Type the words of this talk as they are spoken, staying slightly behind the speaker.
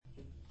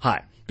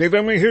Hi, Dave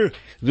Emery here.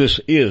 This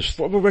is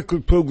For the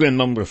Record program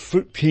number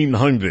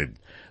 1300,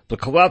 The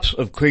Collapse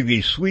of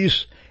Credit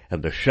Suisse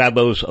and the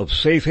Shadows of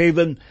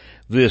Safehaven.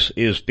 This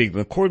is being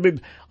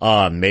recorded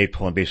on May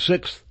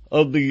 26th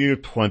of the year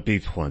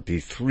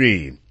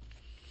 2023.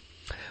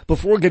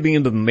 Before getting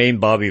into the main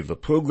body of the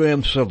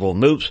program, several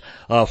notes.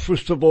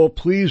 First of all,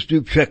 please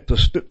do check the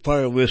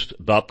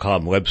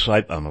SpitfireList.com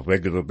website on a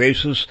regular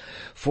basis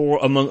for,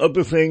 among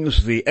other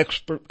things, the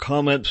expert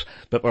comments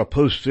that are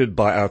posted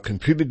by our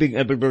contributing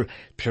editor,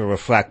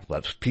 Perafractyl.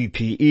 That's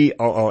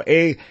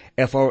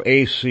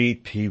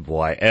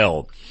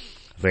P-T-E-R-R-A-F-R-A-C-T-Y-L.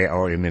 They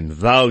are an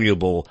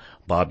invaluable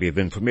body of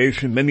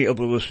information. Many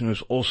other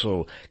listeners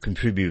also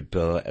contribute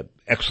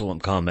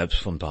excellent comments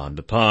from time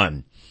to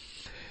time.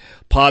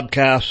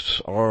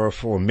 Podcasts are,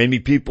 for many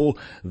people,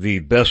 the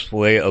best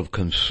way of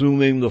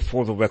consuming the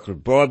For the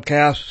Record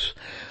broadcasts.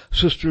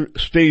 Sister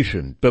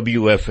station,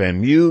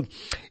 WFMU,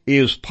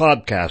 is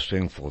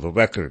podcasting For the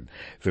Record.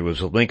 There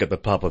is a link at the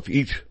top of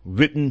each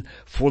written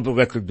For the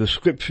Record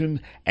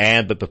description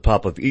and at the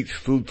top of each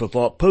Food for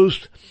Thought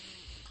post,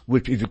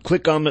 which, if you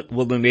click on it,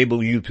 will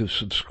enable you to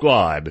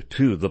subscribe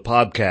to the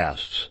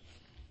podcasts.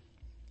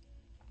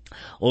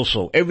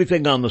 Also,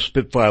 everything on the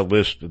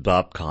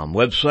SpitfireList.com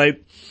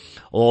website.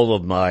 All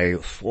of my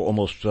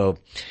almost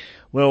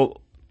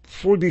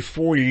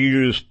 44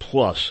 years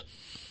plus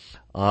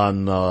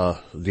on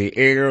the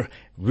air,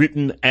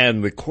 written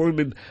and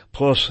recorded,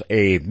 plus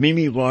a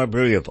mini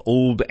library of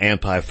old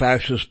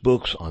anti-fascist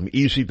books on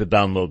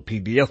easy-to-download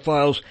PDF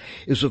files,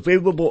 is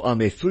available on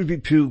a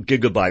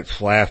 32-gigabyte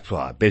flash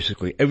drive.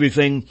 Basically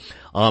everything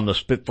on the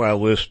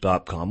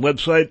SpitfireList.com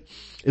website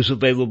is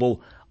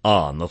available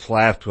on the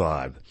flash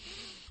drive.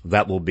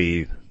 That will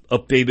be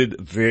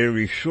updated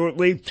very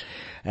shortly,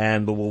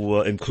 and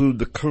will include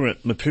the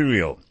current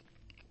material.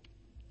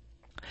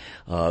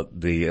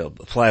 The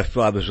flash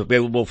drive is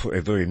available for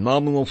a very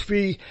nominal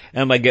fee,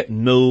 and I get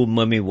no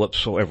money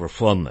whatsoever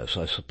from this.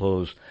 I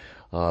suppose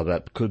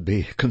that could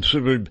be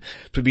considered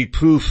to be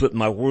proof that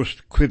my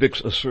worst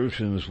critic's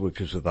assertions,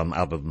 which is that I'm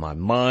out of my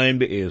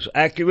mind, is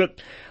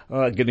accurate.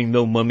 Getting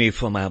no money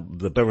from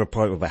the better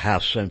part of a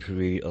half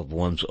century of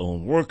one's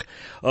own work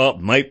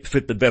might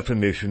fit the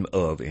definition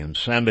of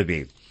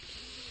insanity.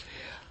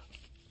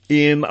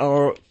 In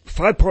our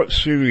 5-part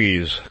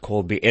series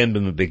called The End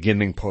and the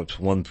Beginning, parts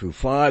 1 through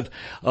 5,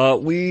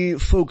 we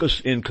focus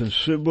in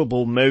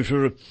considerable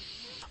measure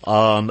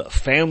on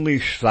family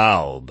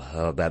Schwab,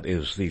 that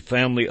is the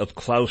family of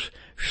Klaus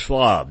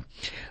Schwab.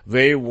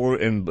 They were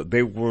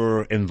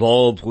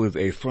involved with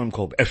a firm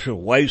called Escher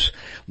Weiss,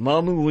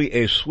 nominally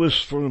a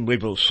Swiss firm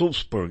labeled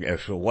Sulzberg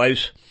Escher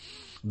Weiss,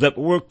 that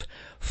worked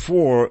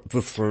for the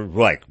Third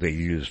Reich. They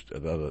used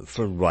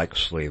Third Reich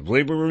slave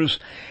laborers,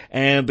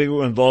 and they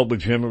were involved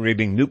with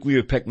generating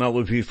nuclear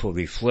technology for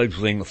the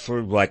fledgling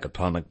Third Reich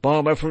atomic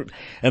bomb effort.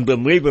 And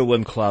then later,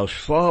 when Klaus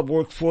Schwab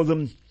worked for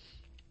them,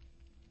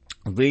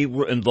 they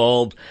were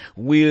involved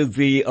with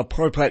the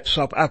apartheid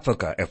South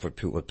Africa effort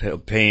to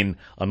obtain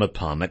an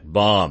atomic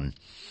bomb.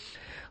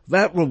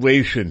 That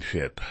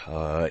relationship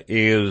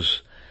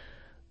is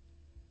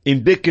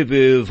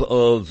indicative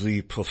of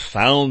the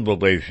profound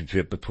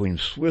relationship between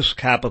Swiss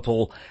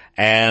capital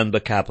and the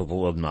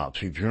capital of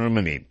Nazi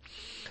Germany.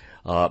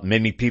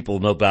 Many people,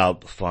 no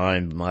doubt,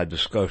 find my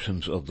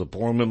discussions of the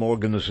Bormann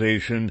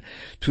organization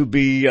to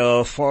be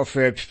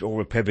far-fetched or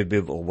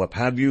repetitive or what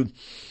have you.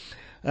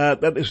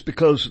 That is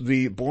because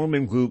the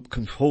Bormann Group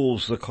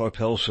controls the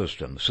cartel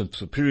system. Since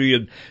the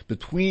period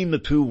between the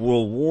two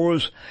world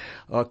wars,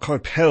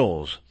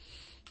 cartels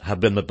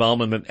have been the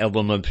dominant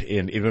element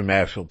in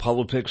international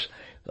politics,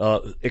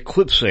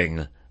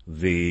 eclipsing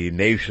the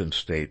nation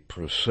state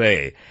per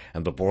se.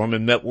 And the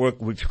Bormann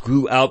network, which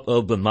grew out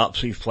of the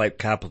Nazi flight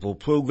capital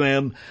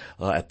program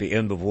at the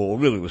end of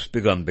really was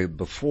begun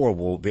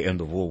before the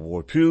end of World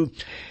War II,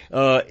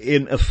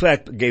 in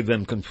effect gave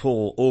them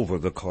control over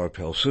the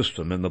cartel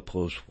system in the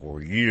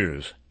post-war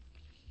years.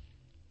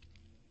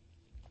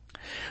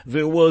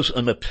 There was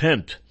an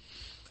attempt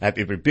at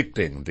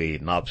interdicting the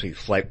Nazi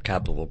flight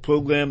capital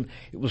program.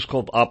 It was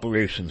called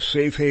Operation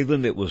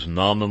Safehaven. It was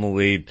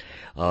nominally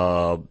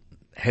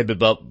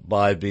headed up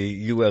by the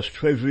U.S.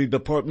 Treasury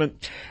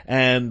Department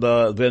and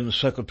then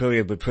Secretary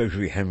of the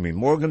Treasury Henry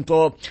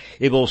Morgenthau.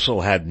 It also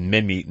had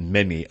many,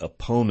 many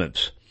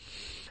opponents.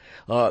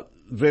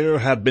 There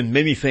have been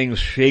many things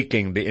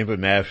shaking the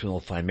international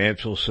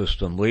financial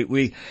system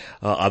lately.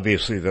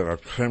 Obviously, there are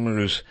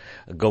tremors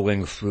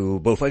going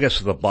through both, I guess,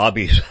 the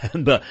bodies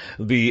and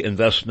the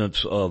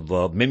investments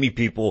of many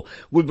people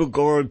with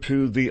regard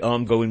to the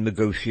ongoing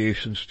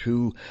negotiations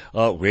to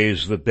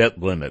raise the debt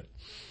limit.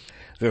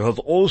 There have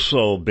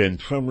also been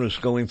tremors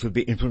going through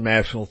the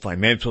international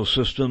financial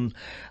system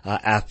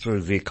after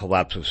the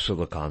collapse of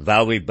Silicon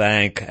Valley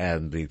Bank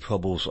and the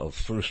troubles of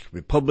First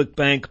Republic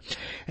Bank,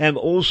 and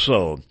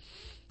also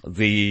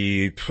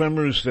the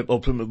tremors that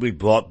ultimately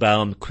brought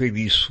down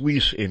Credit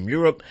Suisse in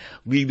Europe,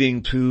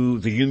 leading to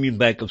the Union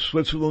Bank of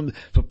Switzerland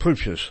to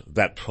purchase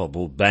that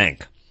troubled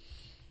bank.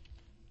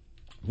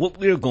 What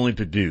we are going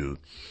to do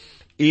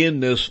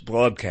in this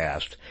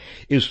broadcast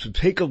is to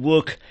take a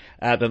look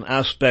at an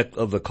aspect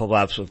of the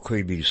collapse of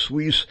Credit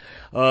Suisse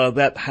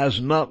that has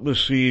not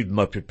received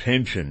much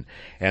attention,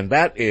 and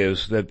that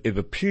is that it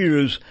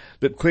appears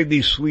that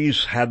Credit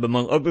Suisse had,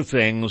 among other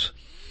things,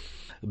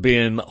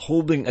 been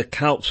holding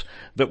accounts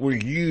that were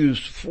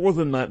used for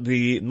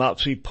the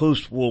Nazi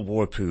post-World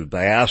War II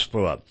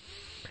diaspora.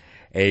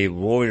 A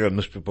lawyer,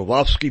 Mr.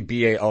 Borofsky,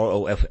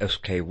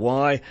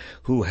 B-A-R-O-F-S-K-Y,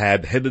 who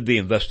had headed the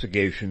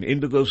investigation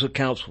into those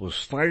accounts, was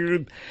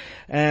fired,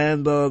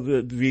 and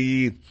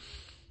the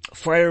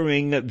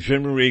firing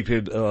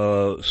generated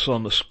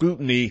some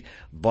scrutiny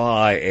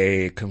by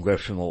a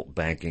congressional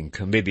banking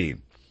committee.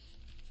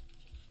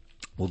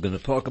 We're going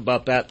to talk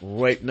about that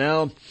right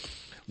now,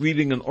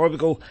 reading an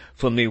article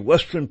from the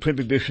Western print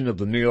edition of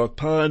the New York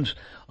Times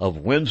of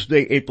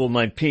Wednesday, April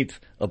 19th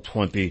of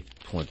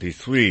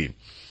 2023.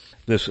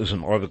 This is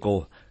an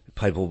article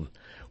titled,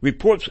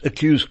 Reports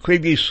Accuse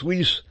Credit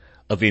Suisse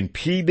of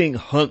Impeding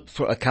Hunt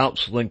for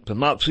Accounts Linked to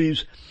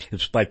Nazis.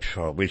 It's by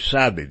Charlie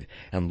Savage.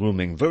 And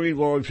looming very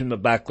large in the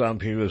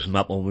background here is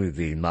not only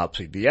the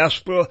Nazi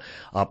diaspora,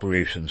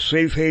 Operation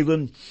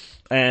Safehaven,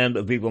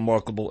 and the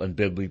remarkable and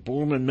deadly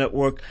Bormann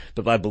network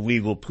that I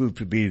believe will prove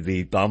to be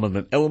the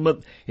dominant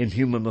element in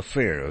human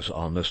affairs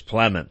on this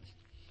planet.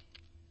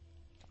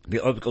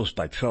 The article is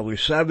by Charlie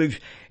Savage,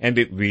 and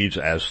it reads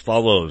as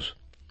follows.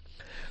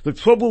 The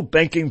troubled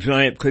banking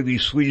giant Credit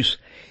Suisse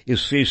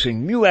is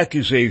facing new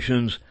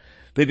accusations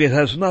that it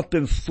has not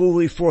been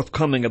fully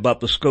forthcoming about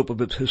the scope of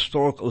its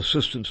historical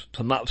assistance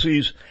to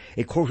Nazis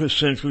a quarter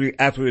century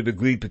after it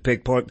agreed to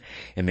take part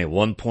in a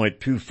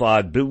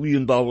 $1.25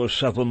 billion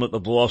settlement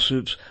of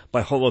lawsuits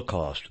by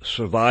Holocaust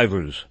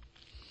survivors.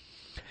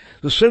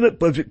 The Senate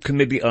Budget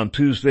Committee on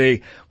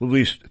Tuesday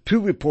released two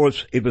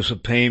reports it has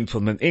obtained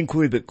from an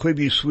inquiry that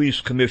Credit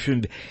Suisse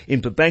commissioned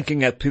into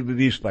banking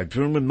activities by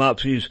German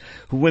Nazis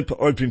who went to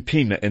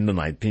Argentina in the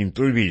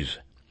 1930s.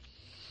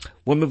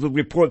 One of the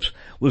reports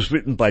was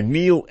written by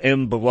Neil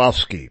M.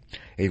 Borofsky,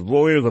 a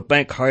lawyer the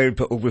bank hired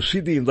to oversee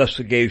the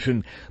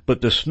investigation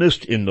but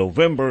dismissed in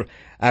November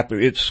after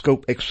its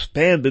scope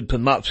expanded to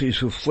Nazis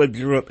who fled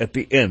Europe at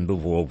the end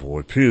of World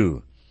War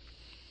II.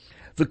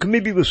 The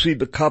committee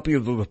received a copy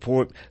of the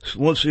report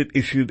once it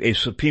issued a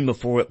subpoena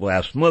for it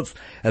last month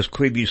as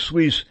Credit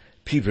Suisse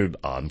teetered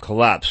on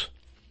collapse.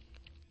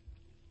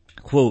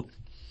 Quote,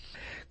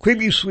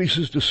 Credit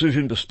Suisse's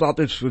decision to stop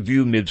its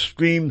review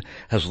midstream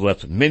has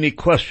left many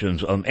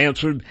questions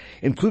unanswered,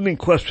 including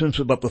questions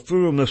about the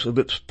thoroughness of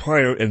its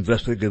prior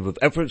investigative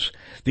efforts,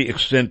 the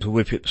extent to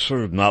which it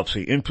served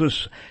Nazi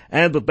interests,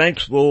 and the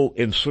bank's role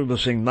in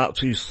servicing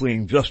Nazis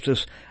fleeing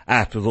justice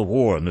after the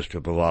war,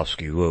 Mr.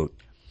 Borofsky wrote.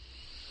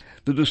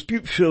 The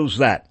dispute shows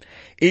that,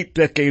 8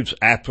 decades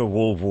after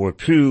World War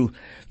II,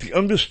 the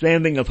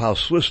understanding of how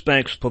Swiss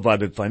banks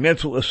provided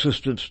financial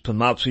assistance to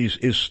Nazis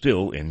is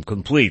still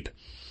incomplete.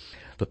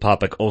 The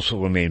topic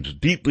also remains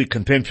deeply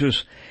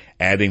contentious,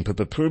 adding to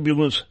the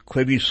turbulence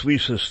Credit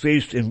Suisse has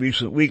faced in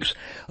recent weeks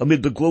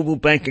amid the global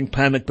banking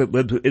panic that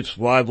led to its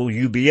rival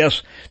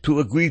UBS to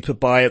agree to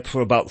buy it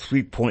for about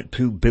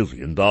 $3.2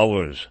 billion.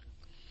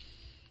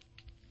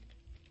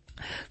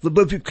 The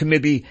Budget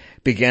Committee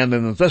began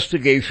an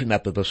investigation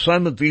after the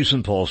Simon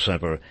Wiesenthal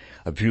Center,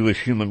 a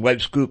Jewish human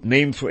rights group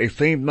named for a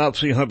famed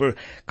Nazi hunter,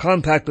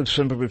 contacted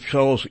Senator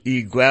Charles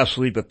E.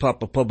 Grassley, the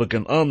top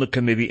Republican on the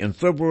committee, in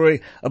February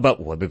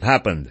about what had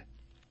happened.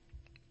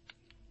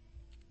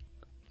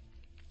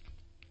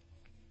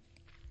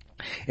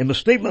 In a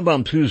statement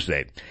on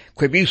Tuesday,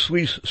 Credit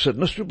Suisse said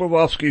Mr.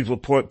 Borofsky's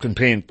report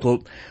contained,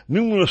 quote,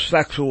 numerous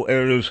factual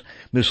errors,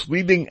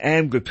 misleading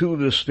and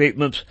gratuitous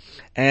statements,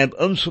 and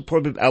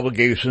unsupported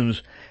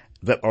allegations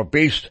that are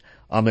based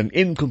on an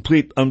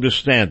incomplete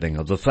understanding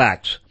of the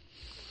facts.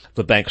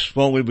 The bank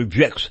strongly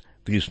rejects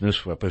these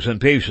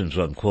misrepresentations,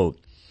 unquote.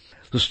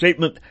 The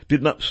statement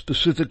did not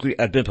specifically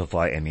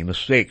identify any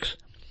mistakes.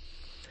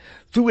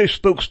 Through a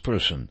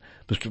spokesperson,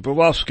 Mr.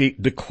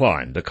 Borofsky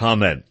declined to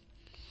comment.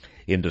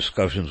 In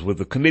discussions with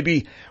the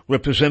committee,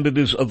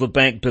 representatives of the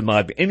bank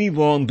denied any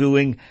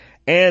wrongdoing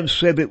and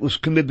said it was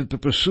committed to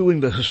pursuing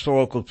the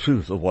historical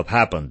truth of what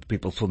happened,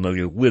 people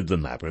familiar with the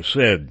matter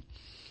said.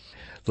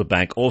 The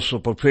bank also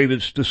portrayed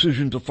its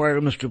decision to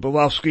fire Mr.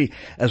 Borofsky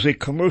as a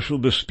commercial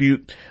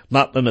dispute,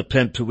 not an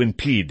attempt to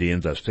impede the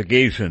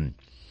investigation.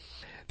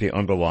 The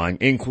underlying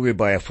inquiry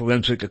by a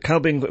forensic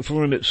accounting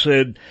firm, it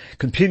said,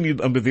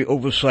 continued under the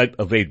oversight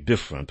of a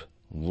different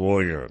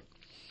lawyer.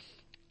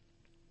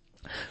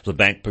 The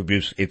bank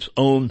produced its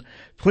own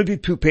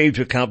 22-page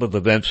account of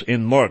events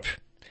in March.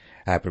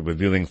 After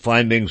reviewing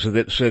findings that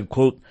it said,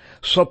 quote,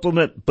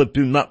 supplement but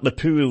do not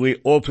materially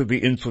alter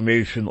the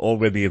information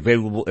already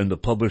available in the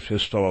published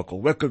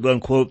historical record,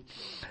 unquote,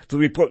 the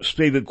report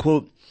stated,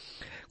 quote,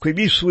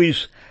 Credit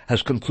Suisse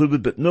has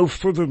concluded that no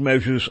further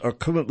measures are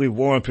currently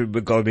warranted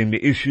regarding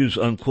the issues,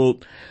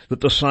 unquote,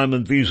 that the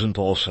Simon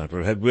Wiesenthal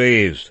Center had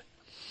raised.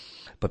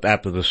 But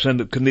after the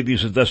Senate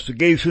committee's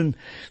investigation,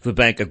 the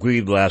bank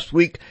agreed last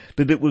week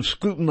that it would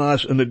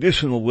scrutinize an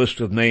additional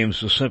list of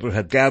names the center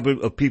had gathered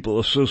of people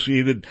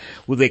associated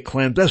with a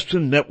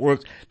clandestine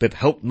network that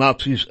helped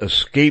Nazis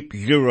escape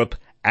Europe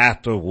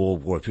after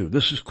World War II.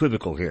 This is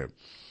critical here.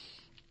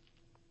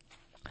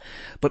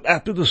 But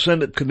after the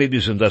Senate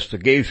committee's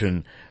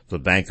investigation, the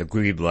bank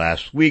agreed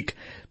last week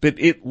that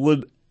it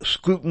would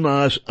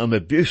scrutinize an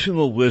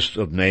additional list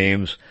of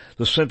names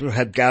the center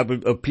had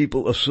gathered of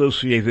people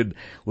associated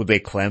with a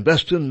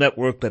clandestine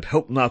network that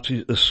helped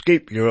Nazis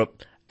escape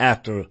Europe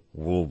after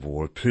World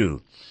War II.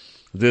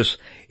 This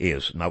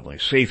is not only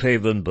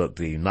Safehaven, but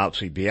the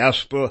Nazi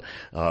diaspora,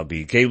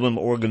 the Galen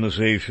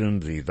organization,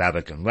 the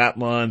Vatican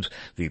Ratlines,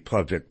 the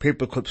Project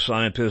Paperclip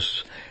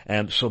scientists,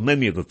 and so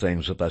many of the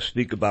things that I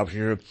speak about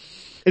here,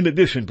 in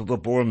addition to the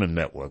Bormann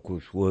Network,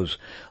 which was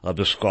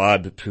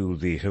described to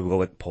the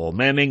heroic Paul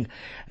Manning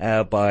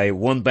by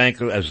one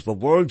banker as the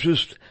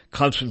largest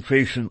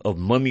concentration of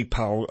money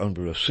power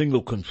under a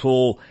single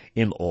control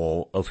in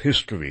all of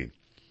history.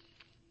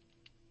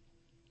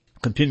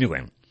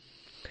 Continuing.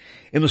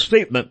 In a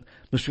statement,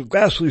 Mr.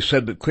 Grassley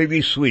said that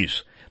Credit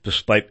Suisse,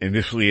 despite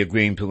initially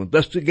agreeing to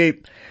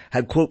investigate,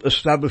 had, quote,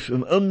 established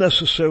an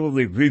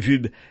unnecessarily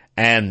rigid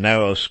and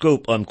narrow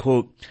scope,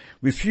 unquote,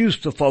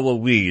 refused to follow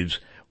leads,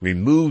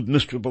 removed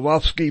Mr.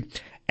 Borowski,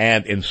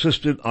 and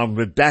insisted on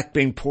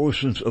redacting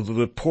portions of the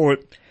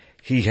report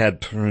he had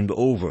turned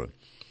over.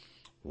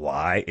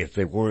 Why, if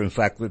they were in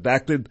fact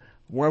redacted,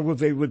 why were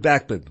they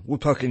redacted? We're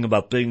talking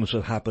about things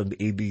that happened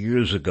 80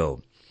 years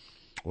ago,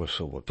 or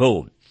so we're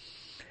told.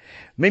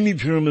 Many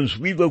Germans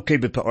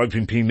relocated to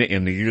Argentina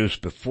in the years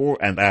before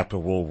and after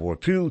World War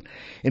II,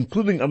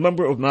 including a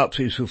number of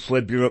Nazis who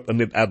fled Europe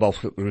amid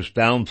Adolf Hitler's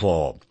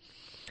downfall.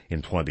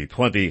 In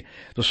 2020,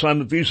 the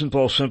Simon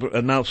Wiesenthal Center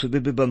announced that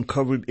it had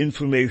uncovered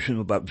information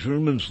about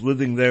Germans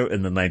living there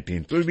in the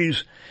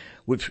 1930s,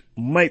 which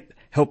might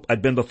help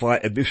identify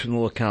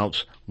additional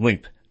accounts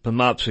linked to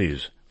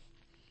Nazis.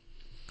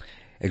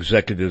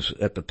 Executives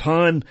at the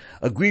time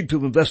agreed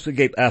to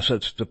investigate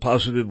assets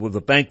deposited with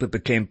a bank that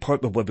became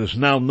part of what is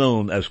now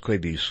known as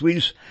Credit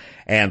Suisse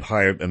and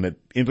hired an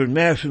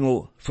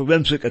international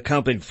forensic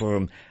accounting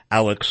firm,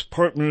 Alex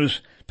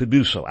Partners, to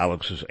do so.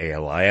 Alex is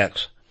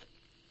ALIX.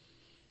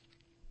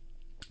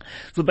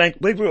 The bank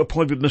later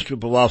appointed Mr.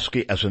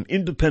 Borowski as an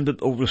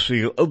independent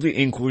overseer of the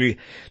inquiry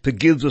to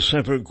give the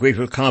center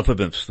greater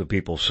confidence, the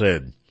people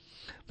said.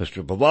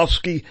 Mr.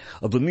 Borowski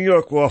of the New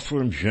York law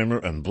firm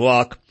Jimmer and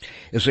Block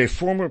is a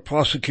former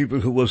prosecutor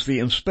who was the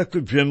Inspector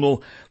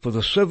General for the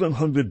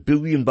 $700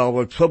 billion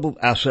Troubled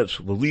Assets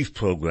Relief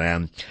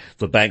Program,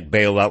 the bank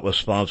bailout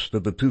response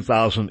to the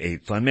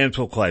 2008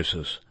 financial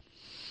crisis.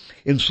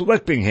 In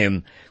selecting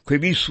him,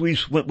 Credit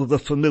Suisse went with a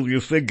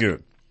familiar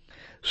figure.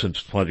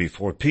 Since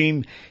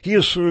 2014, he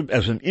has served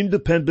as an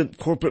independent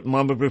corporate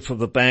monitor for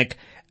the bank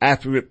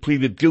after it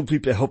pleaded guilty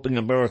to helping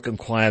American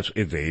clients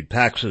evade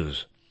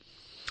taxes.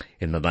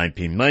 In the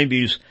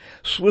 1990s,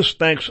 Swiss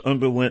banks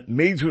underwent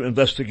major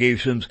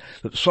investigations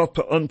that sought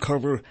to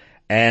uncover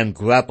and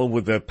grapple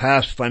with their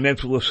past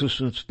financial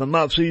assistance to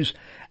Nazis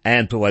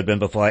and to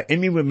identify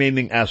any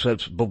remaining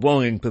assets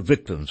belonging to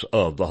victims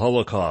of the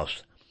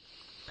Holocaust.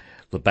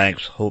 The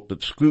banks hope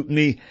that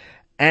scrutiny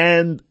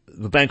and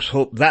the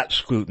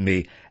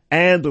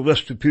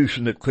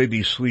restitution that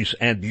Credit Suisse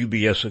and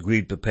UBS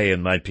agreed to pay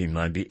in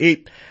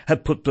 1998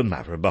 had put the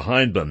matter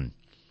behind them.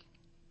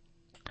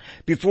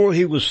 Before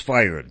he was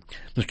fired,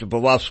 Mr.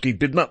 Borowski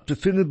did not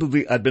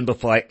definitively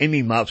identify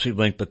any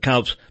Nazi-linked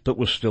accounts that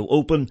were still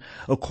open,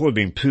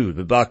 according to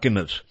the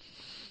documents.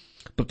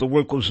 But the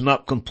work was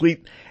not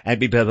complete,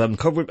 and it had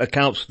uncovered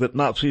accounts that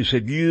Nazis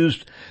had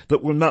used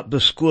that were not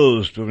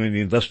disclosed during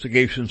the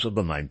investigations of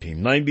the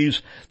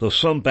 1990s, though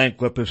some bank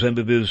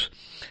representatives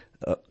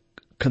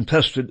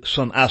contested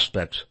some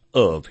aspects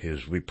of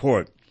his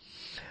report.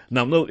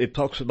 Now note, it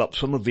talks about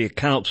some of the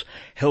accounts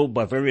held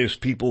by various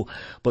people,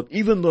 but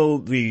even though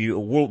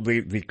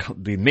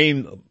the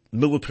main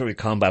military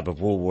combat of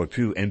World War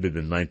II ended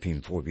in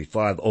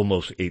 1945,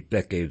 almost 8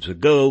 decades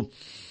ago,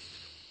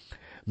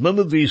 none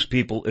of these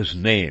people is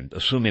named,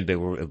 assuming they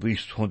were at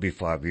least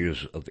 25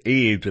 years of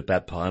age at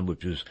that time,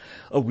 which is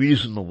a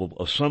reasonable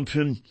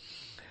assumption.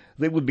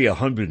 They would be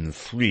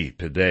 103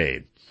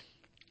 today.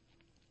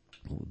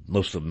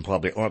 Most of them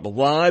probably aren't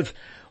alive.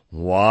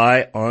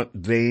 Why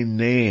aren't they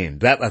named?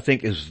 That, I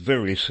think, is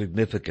very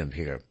significant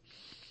here.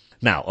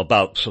 Now,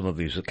 about some of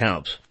these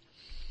accounts.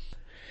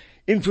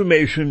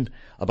 Information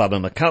about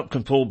an account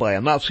controlled by a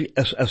Nazi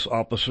SS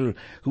officer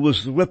who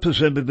was the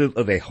representative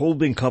of a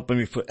holding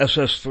company for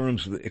SS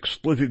firms that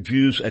exploited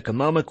Jews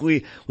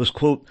economically was,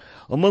 quote,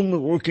 among the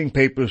working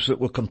papers that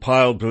were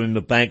compiled during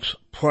the bank's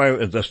prior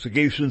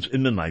investigations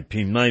in the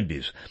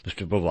 1990s,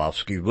 Mr.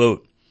 Borowski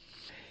wrote.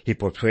 He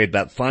portrayed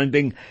that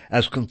finding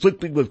as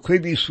conflicting with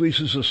Credit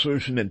Suisse's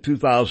assertion in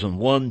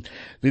 2001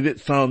 that it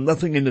found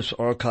nothing in its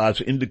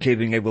archives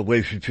indicating a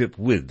relationship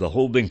with the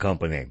holding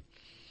company.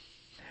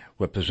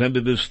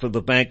 Representatives for the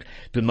bank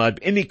denied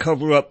any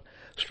cover-up,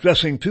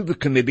 stressing to the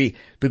committee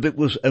that it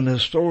was an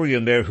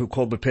historian there who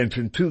called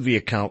attention to the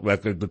account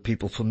record that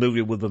people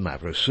familiar with the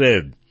matter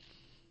said.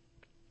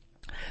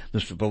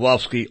 Mr.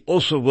 Borowski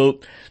also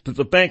wrote that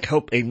the bank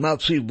helped a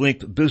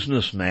Nazi-linked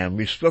businessman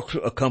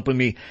restructure a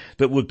company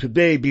that would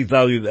today be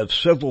valued at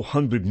several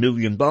 $100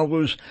 million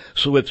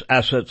so its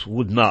assets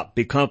would not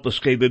be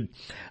confiscated,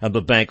 and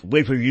the bank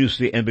later used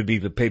the entity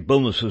to pay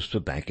bonuses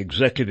to bank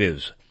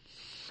executives.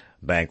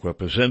 Bank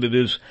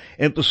representatives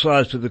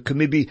emphasized to the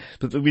committee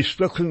that the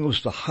restructuring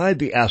was to hide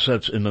the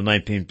assets in the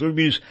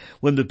 1930s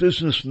when the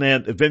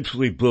businessman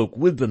eventually broke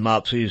with the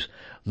Nazis,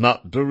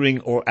 not during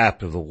or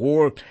after the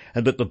war,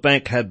 and that the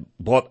bank had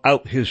bought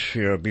out his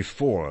share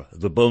before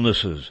the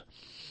bonuses.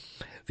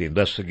 The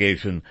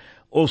investigation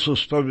also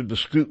started to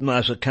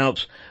scrutinize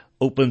accounts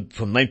opened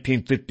from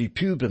 1952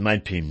 to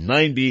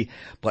 1990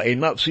 by a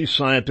Nazi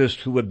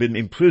scientist who had been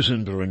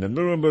imprisoned during the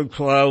Nuremberg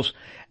trials,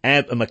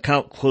 and an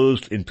account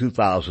closed in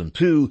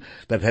 2002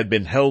 that had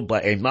been held by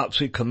a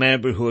Nazi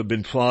commander who had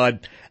been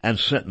tried and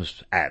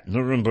sentenced at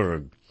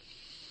Nuremberg.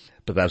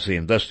 But as the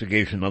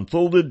investigation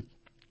unfolded,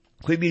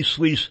 Credit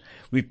Suisse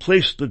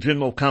replaced the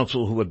general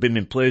counsel who had been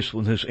in place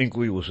when his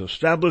inquiry was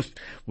established,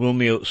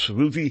 Romeo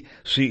Cerutti,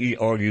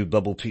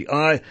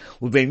 C-E-R-U-T-T-I,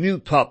 with a new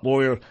top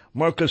lawyer,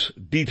 Marcus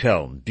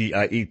Diethelm,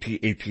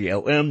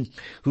 D-I-E-T-H-E-L-M,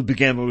 who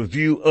began a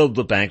review of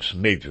the bank's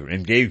major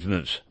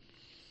engagements.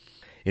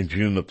 In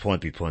June of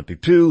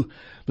 2022,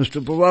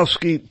 Mr.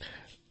 Borowski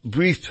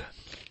briefed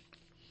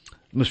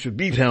Mr.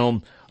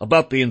 Diethelm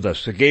about the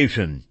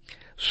investigation.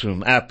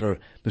 Soon after,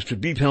 Mr.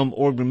 Diethelm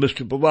ordered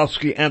Mr.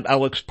 Borowski and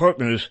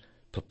AlixPartners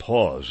to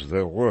pause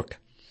their work.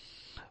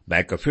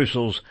 Bank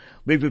officials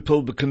later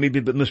told the committee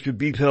that Mr.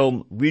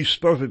 Diethelm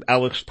restarted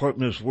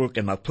AlixPartners' work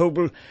in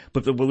October,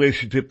 but the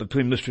relationship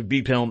between Mr.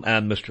 Diethelm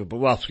and Mr.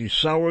 Borowski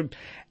soured,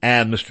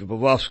 and Mr.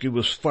 Borowski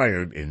was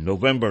fired in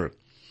November.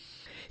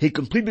 He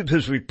completed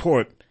his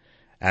report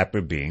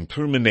after being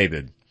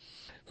terminated.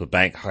 The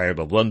bank hired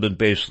a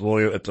London-based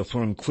lawyer at the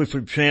firm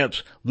Clifford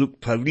Chance, Luke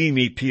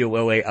Palini,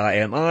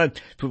 P-O-L-A-I-N-I,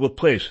 to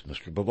replace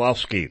Mr.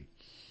 Borowski.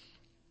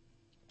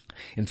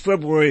 In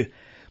February,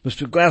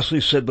 Mr.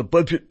 Grassley said the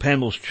budget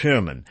panel's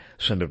chairman,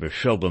 Senator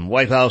Sheldon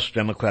Whitehouse,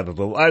 Democrat of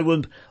Rhode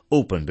Island,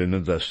 opened an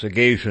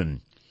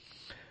investigation.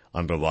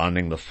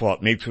 Underlining the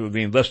fraught nature of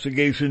the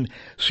investigation,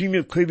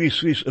 senior Credit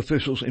Suisse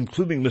officials,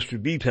 including Mr.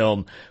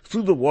 Diethelm,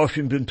 flew to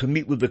Washington to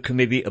meet with the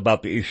committee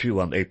about the issue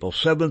on April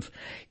 7th,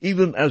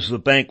 even as the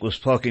bank was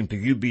talking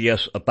to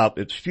UBS about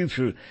its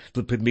future,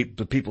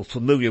 the people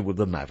familiar with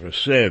the matter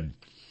said.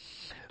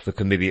 The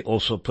committee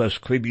also pressed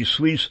Credit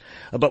Suisse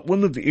about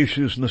one of the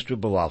issues Mr.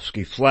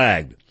 Borowski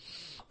flagged: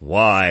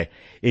 why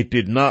it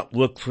did not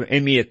look for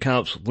any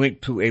accounts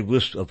linked to a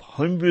list of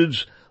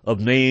hundreds of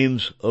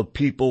names of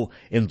people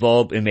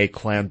involved in a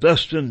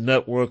clandestine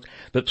network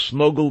that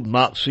smuggled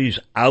Nazis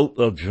out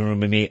of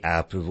Germany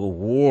after the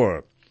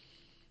war.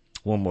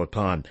 One more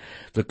time.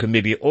 The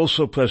committee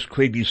also pressed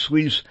Credit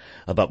Suisse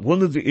about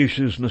one of the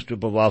issues Mr.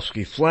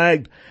 Borowski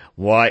flagged: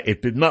 why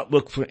it did not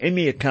look for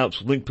any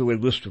accounts linked to a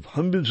list of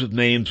hundreds of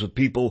names of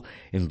people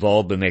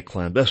involved in a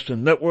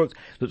clandestine network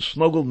that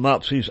smuggled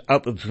Nazis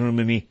out of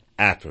Germany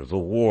after the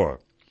war.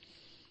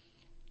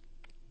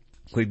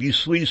 Credit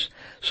Suisse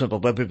sent a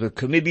letter to the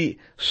committee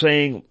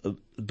saying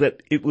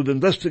that it would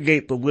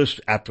investigate the list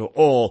after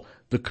all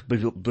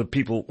the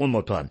people. One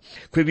more time.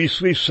 Credit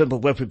Suisse sent a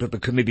letter to the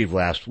committee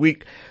last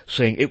week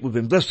saying it would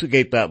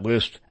investigate that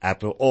list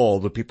after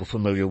all the people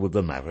familiar with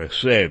the matter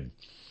said.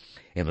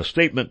 In a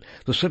statement,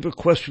 the center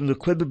questioned the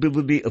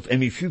credibility of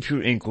any future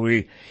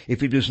inquiry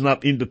if it is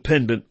not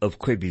independent of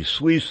Credit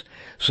Suisse,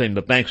 saying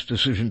the bank's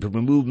decision to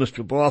remove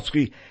Mr.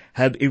 Borowski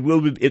had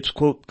eroded its,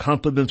 quote,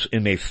 confidence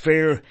in a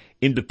fair,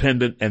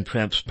 independent, and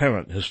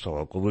transparent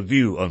historical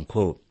review,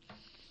 unquote.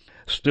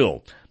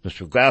 Still,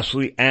 Mr.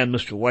 Grassley and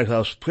Mr.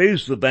 Whitehouse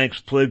praised the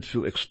bank's pledge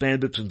to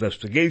expand its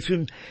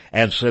investigation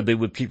and said they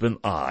would keep an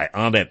eye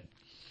on it.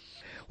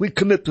 We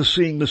commit to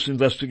seeing this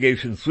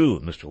investigation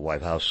through, Mr.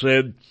 Whitehouse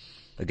said.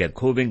 Again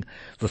quoting,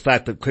 the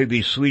fact that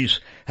Credit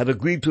Suisse had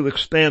agreed to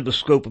expand the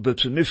scope of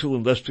its initial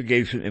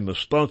investigation in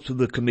response to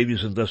the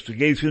committee's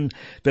investigation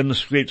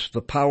demonstrates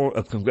the power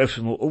of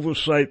congressional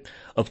oversight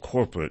of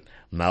corporate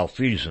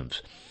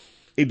malfeasance.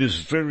 It is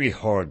very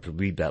hard to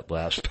read that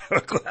last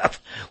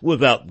paragraph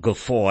without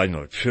guffawing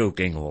or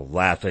choking or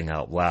laughing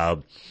out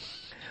loud.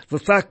 The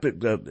fact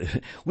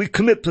that we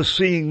commit to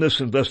seeing this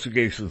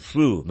investigation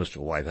through, Mr.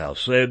 Whitehouse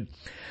said.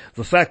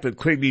 The fact that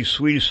Credit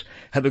Suisse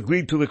had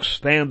agreed to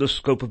expand the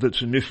scope of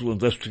its initial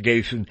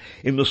investigation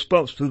in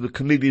response to the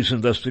committee's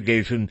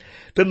investigation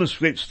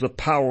demonstrates the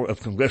power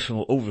of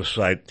congressional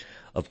oversight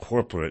of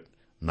corporate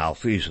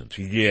malfeasance.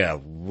 Yeah,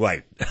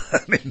 right.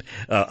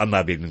 I'm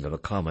not even going to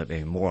comment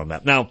any more on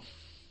that. Now,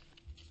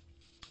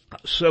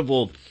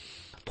 several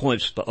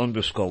points to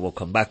underscore. We'll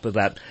come back to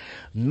that.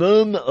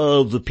 None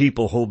of the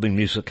people holding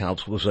these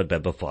accounts was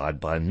identified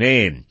by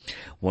name.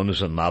 One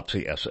is a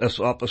Nazi SS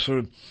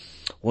officer.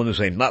 One is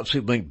a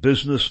Nazi-linked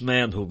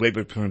businessman who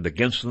later turned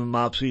against the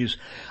Nazis.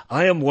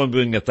 I am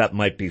wondering if that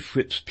might be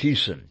Fritz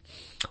Thyssen,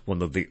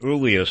 one of the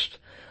earliest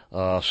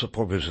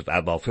supporters of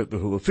Adolf Hitler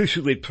who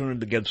officially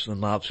turned against the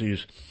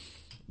Nazis.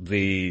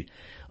 The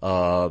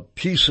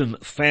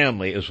Thyssen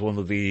family is one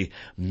of the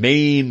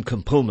main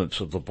components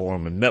of the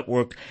Bormann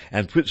network,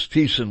 and Fritz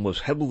Thyssen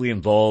was heavily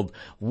involved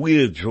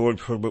with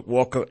George Herbert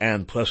Walker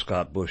and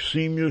Prescott Bush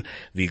Sr.,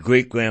 the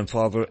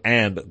great-grandfather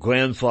and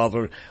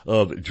grandfather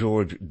of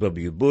George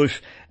W.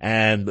 Bush,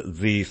 and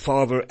the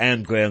father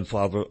and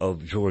grandfather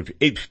of George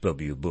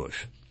H.W.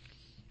 Bush.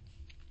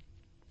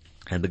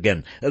 And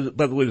again,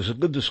 by the way, there's a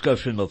good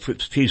discussion of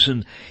Fritz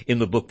Thyssen in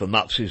the book The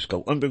Nazis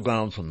Go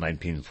Underground from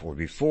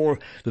 1944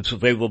 that's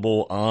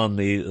available on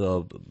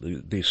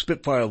the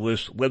Spitfire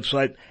List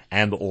website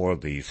and or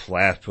the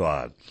flash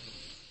drive.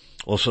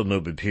 Also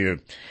noted here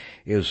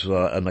is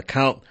an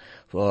account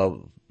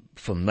held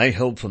from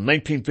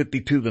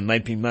 1952 to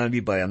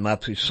 1990 by a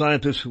Nazi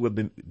scientist who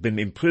had been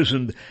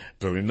imprisoned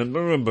during the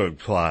Nuremberg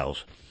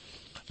trials.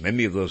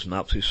 Many of those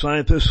Nazi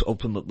scientists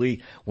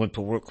ultimately went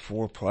to work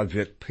for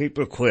Project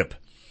Paperclip,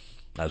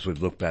 as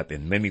we've looked at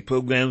in many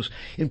programs,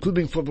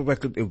 including, for the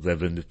record,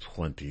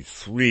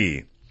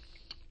 1123.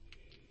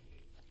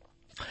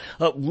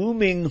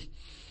 Looming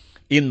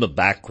in the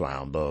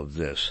background of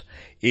this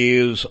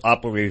is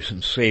Operation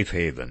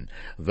Safehaven.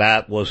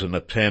 That was an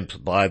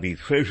attempt by the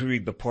Treasury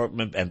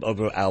Department and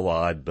other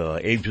allied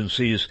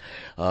agencies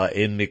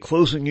in the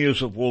closing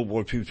years of World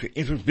War II to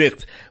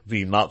interdict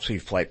the Nazi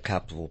flight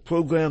capital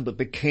program that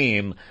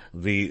became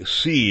the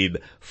seed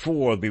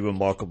for the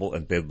remarkable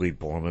and deadly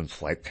Bormann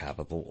Flight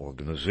Capital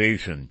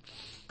Organization.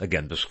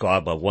 Again,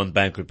 described by one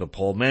banker to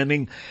Paul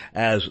Manning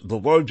as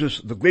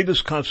the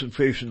greatest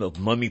concentration of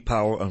money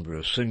power under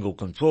a single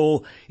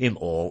control in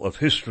all of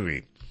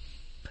history.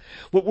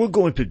 What we're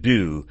going to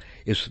do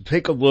is to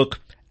take a look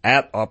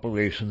at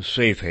Operation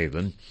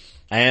Safehaven,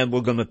 and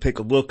we're going to take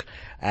a look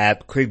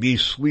at Craig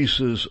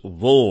Suisse's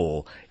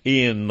role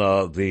in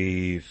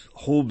the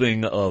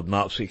holding of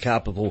Nazi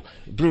capital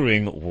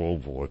during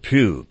World War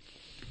II.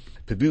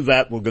 To do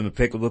that, we're going to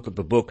take a look at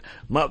the book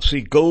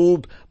Nazi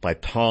Gold by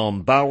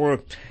Tom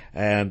Bauer,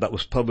 and that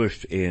was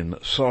published in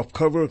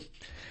softcover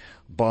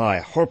by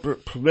Harper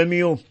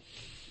Perennial,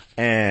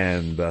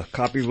 and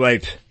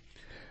copyright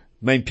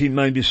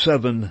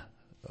 1997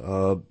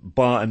 and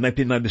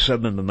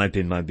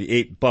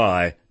 1998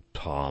 by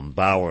Tom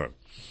Bauer.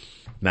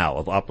 Now,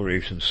 of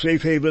Operation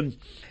Safehaven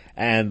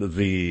and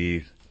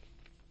the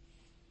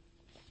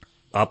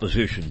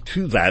opposition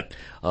to that,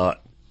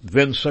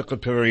 then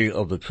Secretary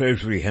of the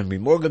Treasury Henry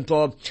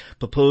Morgenthau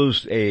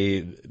proposed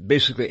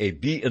basically a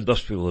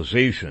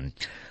deindustrialization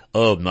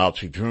of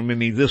Nazi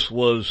Germany. This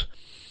was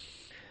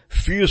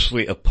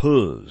fiercely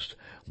opposed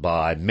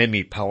by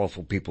many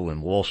powerful people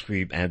in Wall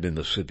Street and in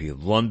the City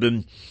of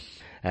London.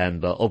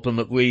 And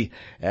ultimately,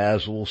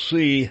 as we'll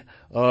see,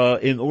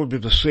 in order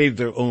to save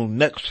their own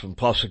necks from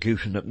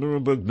prosecution at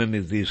Nuremberg, many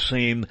of these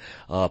same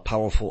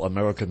powerful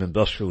American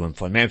industrial and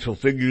financial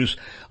figures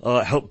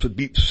helped to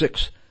beat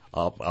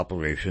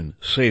Operation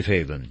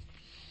Safehaven.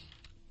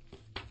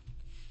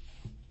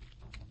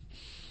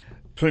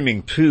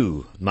 Turning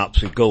to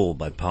Nazi Gold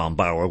by Tom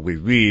Bauer, we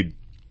read,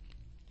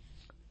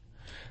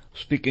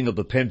 speaking of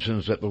the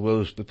tensions that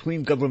arose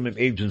between government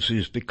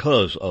agencies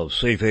because of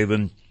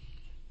Safehaven,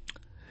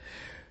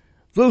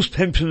 those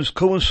tensions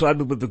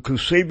coincided with the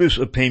Crusaders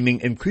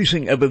obtaining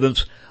increasing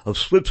evidence of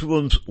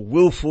Switzerland's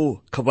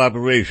willful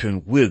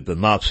collaboration with the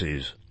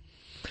Nazis.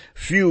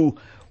 Few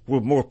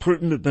were more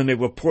pertinent than a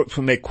report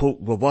from a, quote,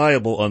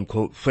 reliable,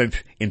 unquote,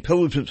 French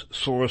intelligence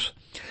source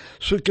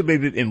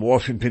circulated in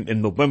Washington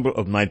in November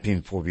of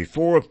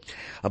 1944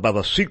 about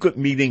a secret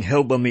meeting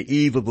held on the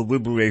eve of the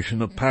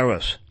liberation of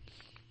Paris.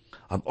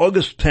 On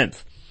August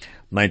 10th,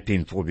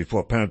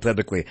 1944,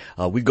 parenthetically,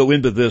 we go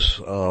into this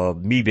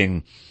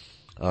meeting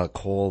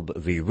called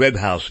the Red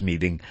House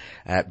meeting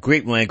at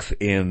great length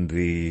in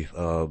the,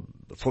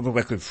 for the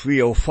record,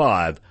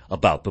 305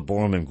 about the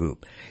Bormann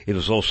Group. It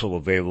is also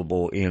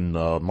available in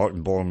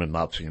Martin Bormann,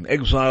 Nazi in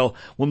Exile,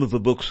 one of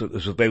the books that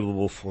is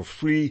available for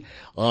free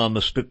on the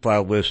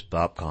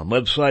SpitfireList.com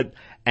website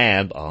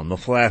and on the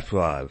flash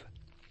drive.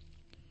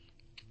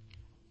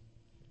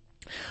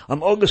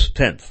 On August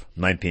 10th,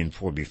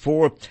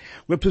 1944,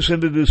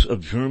 representatives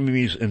of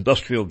Germany's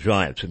industrial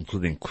giants,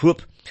 including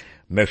Krupp,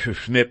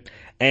 Messerschmitt,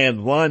 and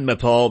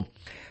Rheinmetall,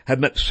 had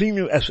met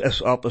senior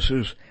SS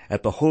officers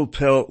at the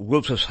Hotel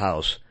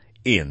Rotes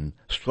in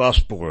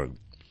Strasbourg.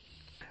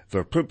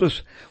 Their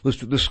purpose was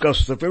to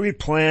discuss the very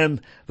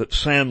plan that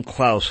Sam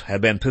Klaus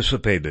had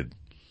anticipated.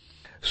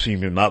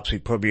 Senior Nazi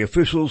Party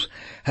officials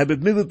had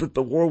admitted that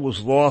the war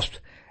was lost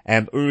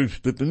and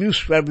urged that the new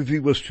strategy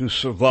was to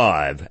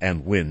survive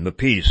and win the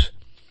peace.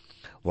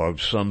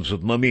 Large sums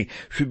of money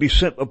should be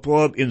sent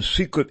abroad in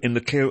secret in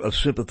the care of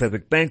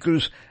sympathetic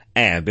bankers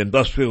and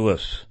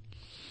industrialists.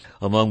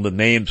 Among the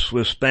named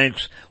Swiss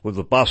banks were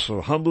the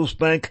Basler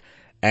Handelsbank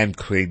and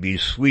Credit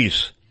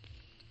Suisse.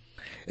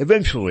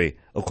 Eventually,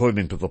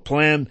 according to the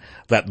plan,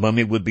 that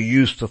money would be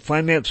used to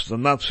finance the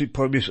Nazi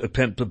Party's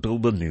attempt to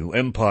build a new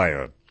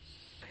empire.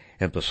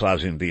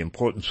 Emphasizing the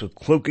importance of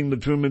cloaking the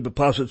German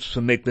deposits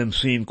to make them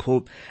seem,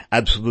 quote,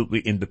 absolutely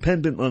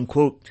independent,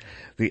 unquote,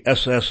 the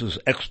SS's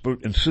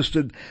expert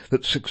insisted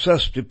that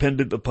success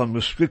depended upon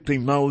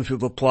restricting knowledge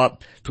of the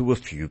plot to a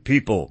few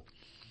people.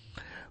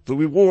 The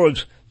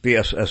rewards, the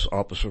SS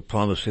officer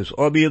promised his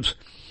audience,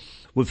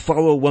 would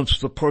follow once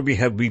the party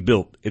had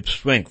rebuilt its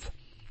strength.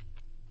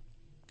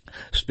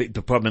 State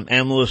Department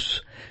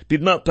analysts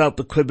did not doubt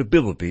the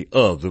credibility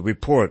of the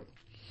report.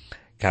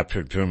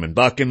 Captured German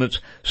documents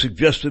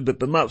suggested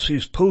that the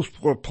Nazis'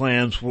 post-war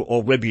plans were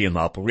already in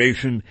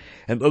operation,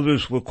 and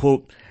others were,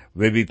 quote,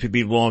 ready to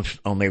be launched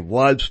on a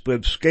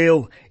widespread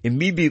scale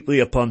immediately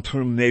upon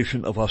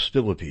termination of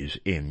hostilities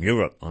in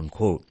Europe,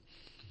 unquote.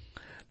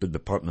 The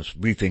department's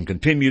briefing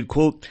continued,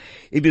 quote,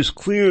 it is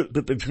clear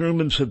that the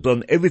Germans have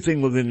done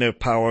everything within their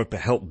power to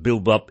help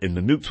build up in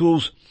the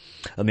neutrals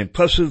an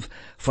impressive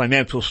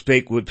financial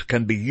stake which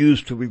can be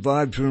used to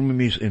revive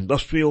Germany's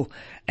industrial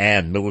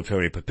and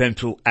military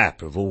potential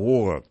after the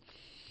war.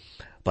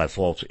 By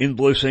false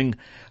invoicing,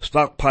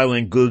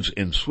 stockpiling goods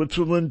in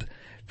Switzerland,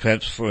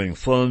 transferring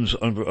funds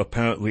under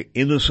apparently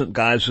innocent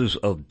guises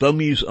of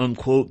dummies,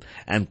 unquote,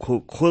 and,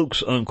 quote,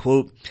 cloaks,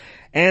 unquote,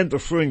 and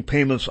deferring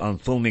payments on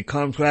phony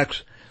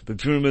contracts, the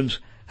Germans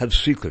had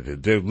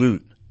secreted their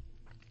loot.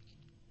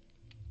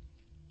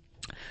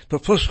 To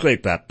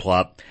frustrate that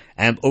plot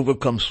and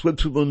overcome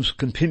Switzerland's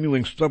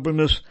continuing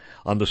stubbornness,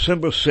 on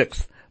December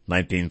 6,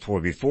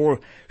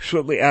 1944,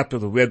 shortly after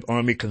the Red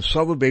Army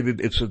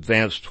consolidated its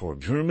advance toward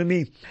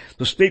Germany,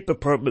 the State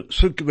Department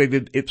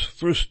circulated its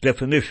first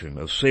definition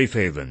of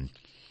Safehaven.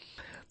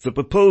 The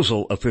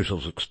proposal,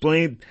 officials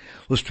explained,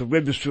 was to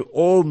register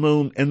all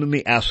known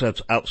enemy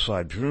assets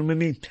outside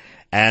Germany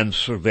and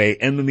survey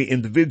enemy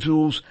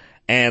individuals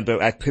and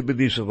their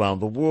activities around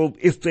the world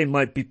if they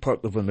might be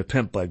part of an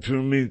attempt by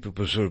Germany to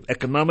preserve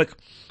economic,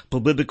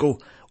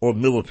 political, or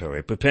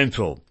military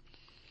potential.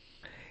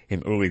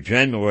 In early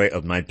January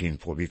of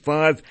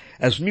 1945,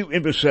 as new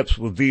intercepts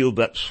revealed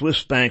that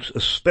Swiss banks,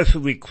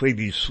 especially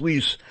Credit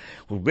Suisse,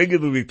 were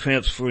regularly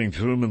transferring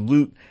German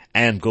loot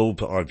and gold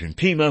to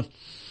Argentina,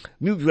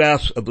 new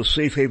drafts of the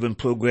Safehaven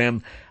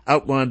program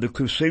outlined the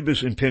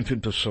Crusaders'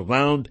 intention to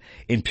surround,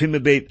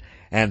 intimidate,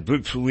 and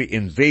virtually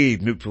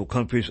invade neutral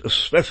countries,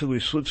 especially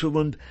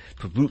Switzerland,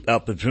 to root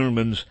out the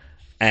Germans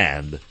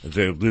and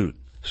their loot.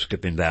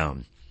 Skipping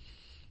down.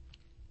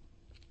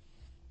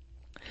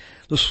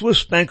 The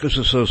Swiss Bankers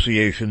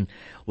Association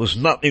was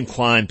not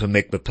inclined to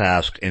make the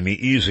task any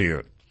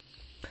easier.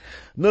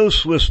 No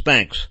Swiss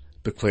banks,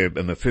 declared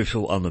an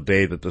official on the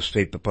day that the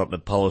State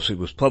Department policy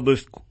was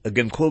published,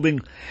 again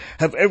quoting,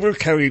 have ever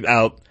carried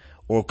out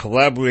or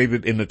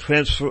collaborated in the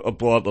transfer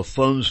abroad of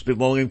funds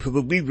belonging to the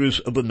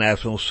leaders of the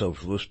National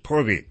Socialist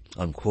Party,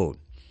 unquote.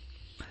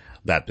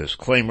 That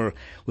disclaimer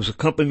was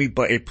accompanied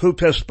by a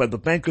protest by the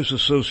Bankers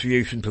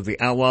Association to the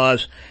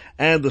Allies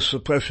and the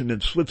suppression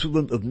in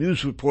Switzerland of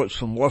news reports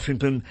from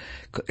Washington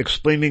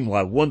explaining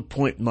why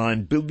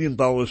 $1.9 billion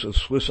of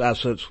Swiss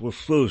assets were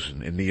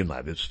frozen in the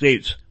United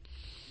States.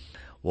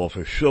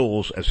 Walter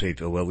Scholz,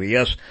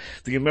 S-H-O-L-E-S,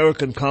 the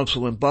American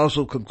consul in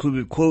Basel,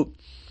 concluded, quote,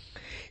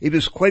 it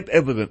is quite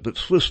evident that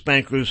Swiss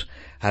bankers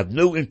have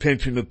no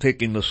intention of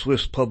taking the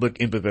Swiss public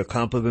into their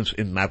confidence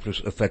in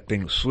matters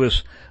affecting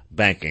Swiss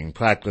banking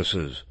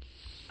practices.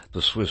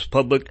 The Swiss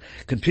public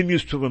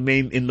continues to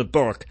remain in the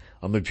dark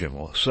on the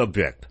general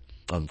subject,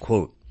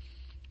 unquote.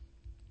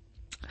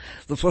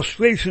 The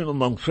frustration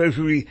among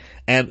Treasury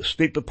and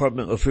State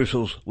Department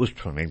officials was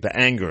turning to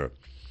anger.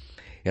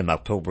 In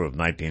October of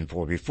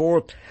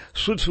 1944,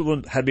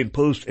 Switzerland had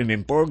imposed an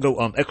embargo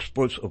on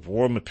exports of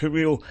war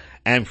material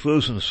and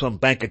frozen some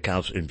bank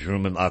accounts in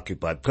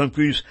German-occupied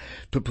countries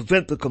to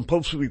prevent the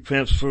compulsory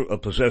transfer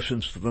of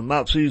possessions to the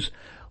Nazis,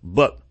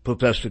 but,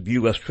 protested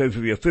U.S.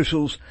 Treasury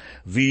officials,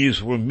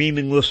 these were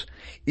meaningless,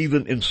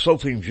 even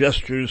insulting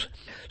gestures,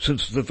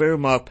 since the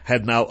Wehrmacht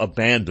had now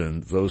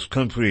abandoned those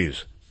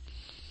countries.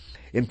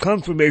 In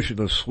confirmation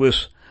of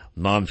Swiss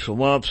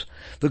nonchalance,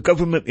 the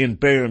government in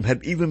Bern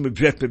had even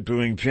rejected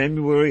during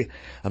January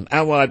an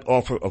Allied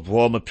offer of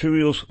raw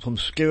materials from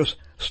scarce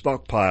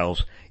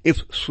stockpiles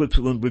if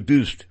Switzerland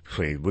reduced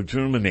trade with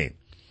Germany.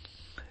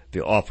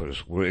 The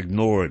offers were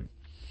ignored.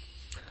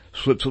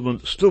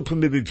 Switzerland still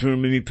permitted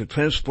Germany to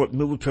transport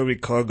military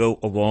cargo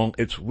along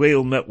its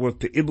rail network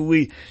to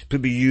Italy to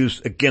be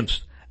used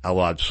against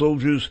Allied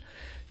soldiers,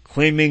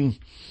 claiming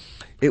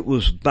it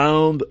was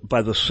bound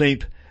by the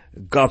St.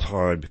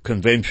 Gotthard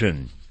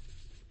Convention.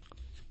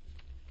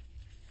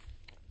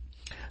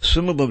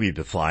 Similarly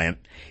defiant,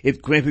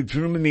 it granted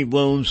Germany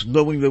loans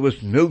knowing there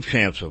was no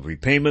chance of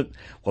repayment,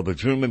 while the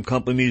German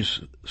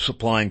companies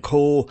supplying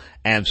coal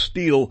and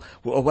steel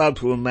were allowed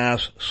to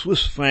amass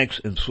Swiss francs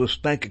in Swiss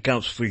bank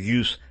accounts for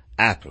use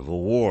after the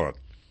war.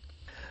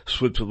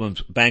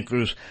 Switzerland's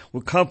bankers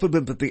were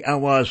confident that the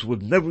Allies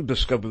would never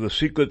discover the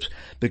secrets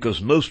because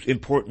most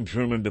important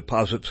German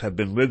deposits had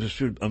been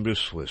registered under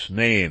Swiss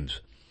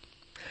names.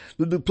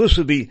 The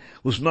duplicity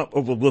was not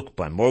overlooked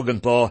by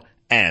Morgenthau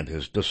and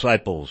his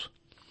disciples.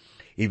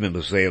 Even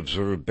as they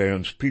observed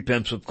Bern's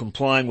pretense of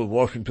complying with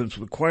Washington's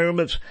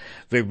requirements,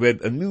 they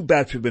read a new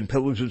batch of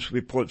intelligence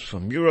reports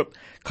from Europe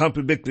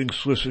contradicting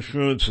Swiss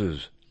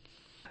assurances.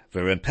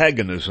 Their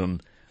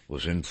antagonism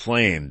was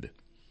inflamed.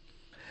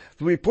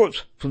 The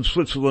reports from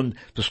Switzerland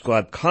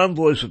described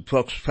convoys of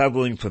trucks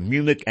traveling from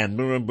Munich and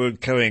Nuremberg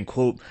carrying,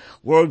 quote,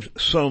 large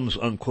sums,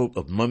 unquote,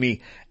 of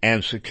money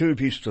and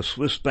securities to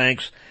Swiss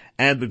banks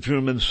and the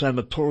German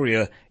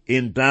sanatoria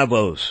in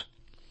Davos.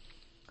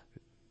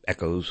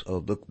 Echoes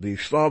of the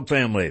Schwab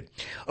family.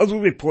 Other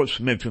reports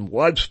mention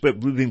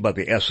widespread looting by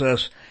the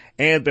SS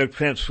and their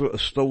transfer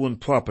of stolen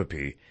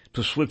property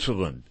to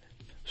Switzerland.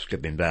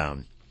 Skipping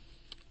down.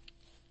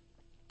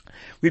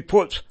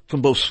 Reports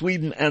from both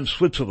Sweden and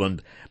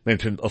Switzerland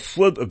mentioned a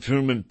flood of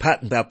German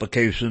patent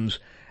applications,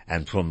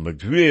 and from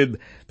Madrid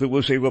there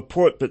was a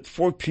report that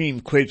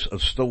 14 crates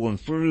of stolen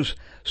furs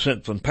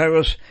sent from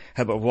Paris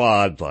had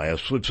arrived via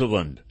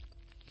Switzerland.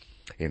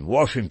 In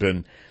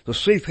Washington, the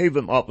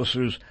Safehaven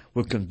officers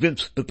were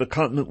convinced that the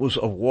continent was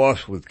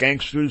awash with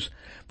gangsters,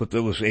 but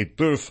there was a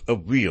dearth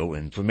of real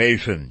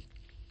information.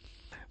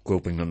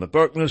 Groping in the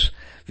darkness,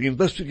 the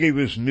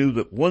investigators knew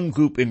that one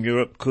group in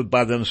Europe could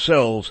by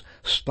themselves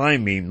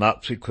stymie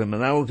Nazi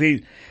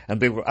criminality, and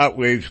they were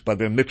outraged by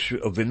their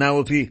mixture of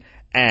venality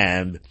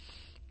and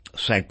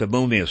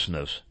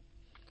sanctimoniousness.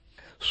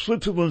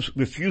 Switzerland's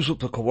refusal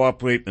to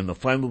cooperate in the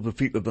final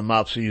defeat of the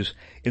Nazis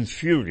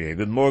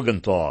infuriated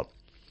Morgenthau.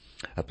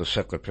 At the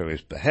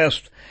Secretary's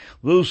behest,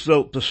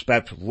 Roosevelt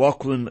dispatched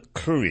Lachlan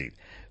Curry,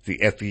 the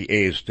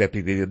FEA's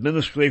deputy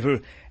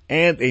administrator,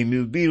 and a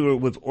new dealer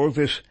with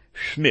Orvis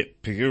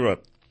Schmidt to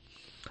Europe.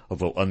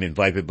 Although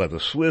uninvited by the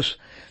Swiss,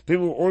 they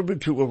were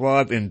ordered to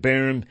arrive in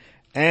Bern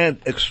and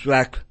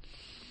extract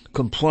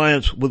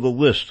compliance with a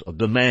list of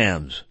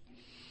demands.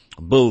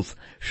 Both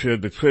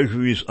shared the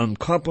Treasury's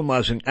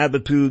uncompromising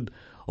attitude,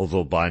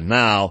 although by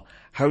now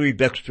Harry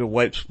Dexter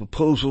White's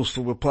proposals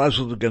for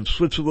reprisals against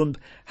Switzerland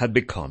had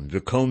become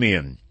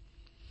draconian.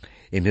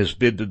 In his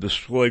bid to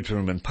destroy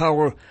German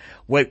power,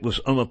 White was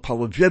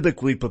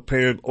unapologetically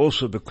prepared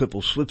also to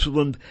cripple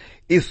Switzerland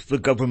if the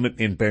government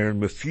in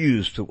Bern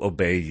refused to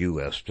obey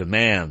U.S.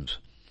 demands.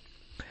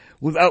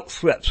 Without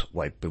threats,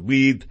 White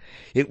believed,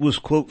 it was,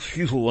 quote,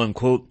 futile,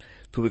 unquote,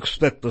 to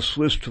expect the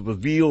Swiss to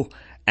reveal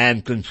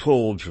and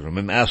control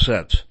German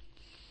assets.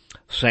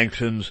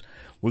 Sanctions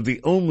were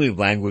the only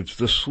language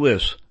the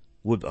Swiss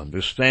would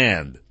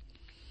understand.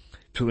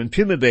 To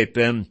intimidate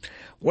them,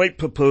 White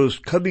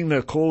proposed cutting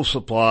their coal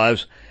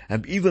supplies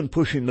and even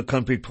pushing the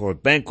country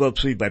toward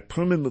bankruptcy by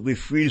permanently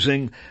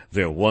freezing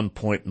their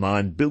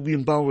 $1.9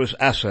 billion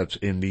assets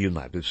in the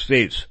United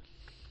States.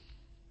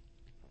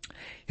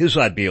 His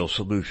ideal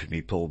solution,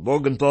 he told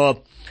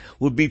Morgenthau,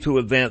 would be to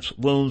advance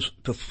loans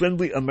to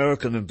friendly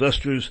American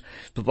investors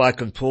to buy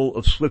control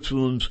of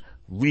Switzerland's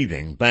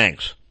leading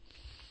banks.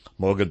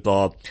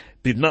 Morgenthau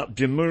did not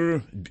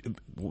demur,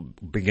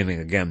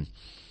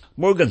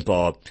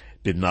 Morgenthau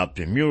did not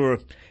demur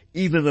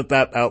even at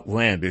that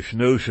outlandish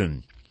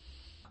notion.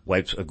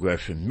 White's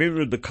aggression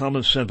mirrored the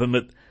common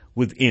sentiment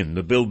within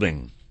the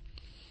building.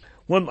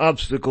 One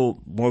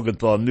obstacle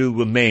Morgenthau knew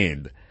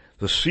remained: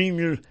 the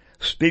senior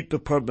State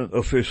Department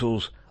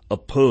officials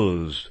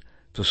opposed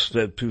to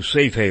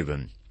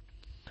Safehaven.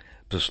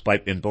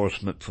 Despite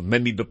endorsement from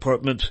many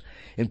departments,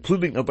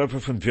 including a letter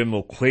from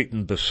General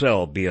Clayton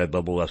Bissell,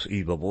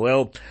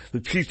 B-I-S-S-E-L-L, the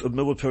Chief of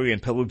Military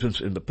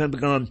Intelligence in the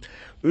Pentagon,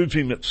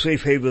 urging that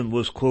Safehaven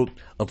was, quote,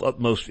 of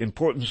utmost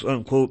importance,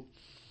 unquote,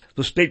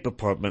 the State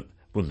Department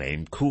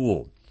remained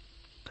cool.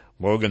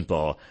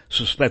 Morgenthau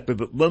suspected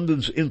that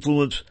London's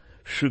influence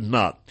should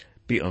not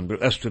be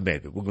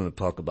underestimated. We're going to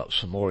talk about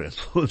some more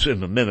influence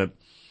in a minute.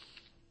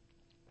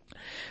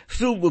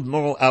 Filled with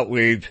moral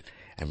outrage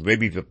and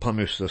ready to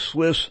punish the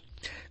Swiss,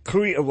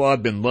 Curry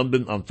arrived in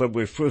London on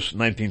February 1st,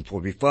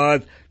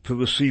 1945, to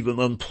receive an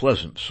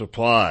unpleasant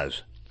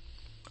surprise.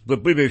 The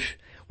British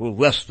were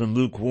less than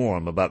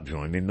lukewarm about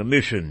joining the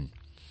mission.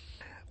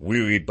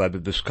 Wearied by the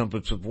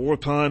discomforts of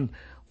wartime,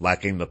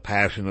 lacking the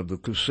passion of the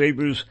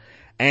Crusaders,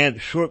 and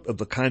short of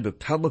the kind of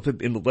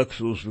talented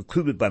intellectuals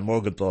recruited by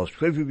Morgenthau's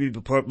Treasury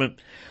Department,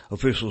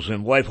 officials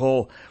in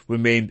Whitehall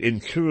remained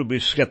incurably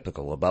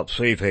skeptical about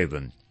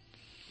Safehaven.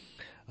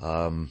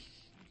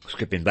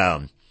 Skipping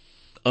down.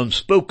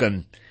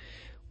 Unspoken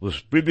was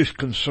British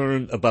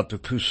concern about the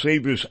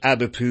Crusaders'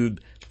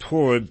 attitude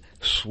toward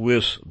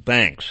Swiss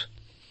banks.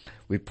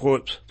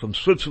 Reports from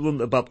Switzerland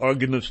about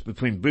arguments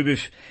between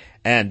British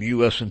and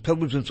U.S.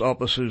 intelligence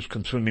officers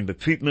concerning the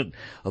treatment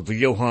of the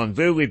Johann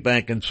Wehrli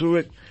Bank in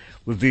Zurich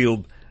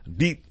revealed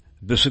deep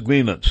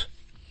disagreements.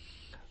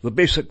 The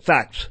basic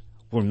facts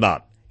were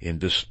not in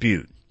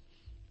dispute.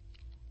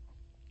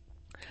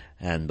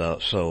 And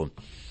so,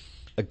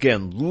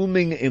 again,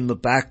 looming in the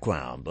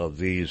background of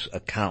these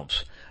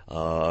accounts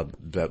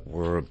that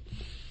were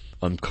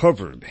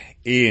uncovered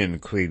in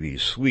Crédit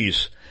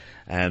Suisse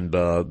and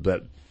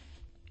that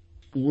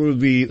were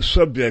the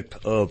subject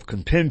of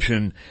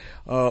contention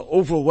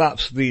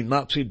overlaps the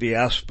Nazi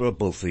diaspora,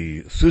 both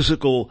the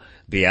physical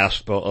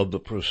diaspora of the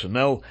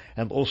personnel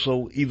and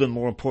also, even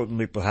more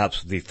importantly,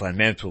 perhaps the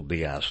financial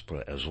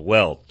diaspora as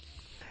well.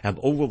 And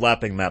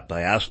overlapping that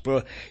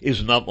diaspora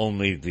is not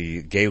only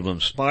the Gehlen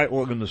spy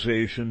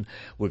organization,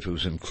 which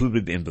was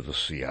included into the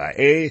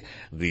CIA,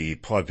 the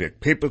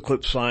Project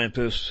Paperclip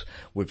scientists,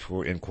 which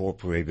were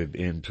incorporated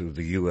into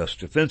the U.S.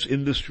 defense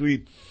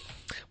industry,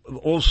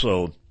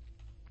 also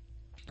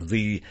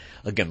the,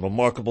 again,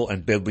 remarkable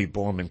and deadly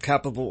Bormann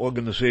Capital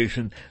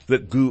organization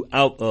that grew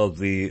out of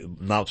the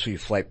Nazi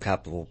flight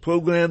capital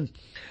program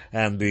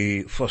and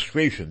the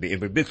frustration, the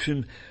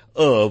interdiction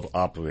of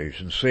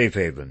Operation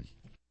Safehaven.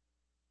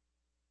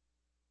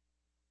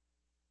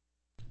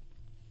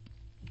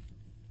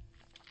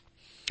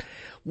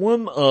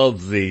 One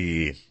of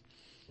the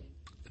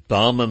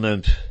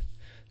dominant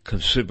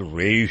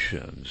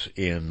considerations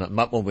in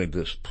not only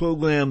this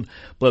program,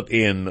 but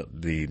in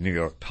the New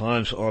York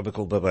Times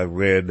article that I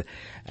read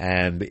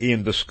and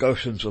in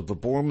discussions of the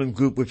Bormann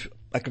Group, which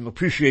I can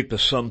appreciate to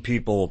some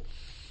people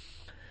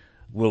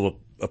will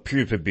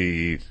appear to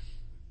be,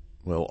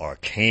 well,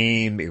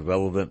 arcane,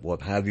 irrelevant,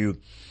 what have you.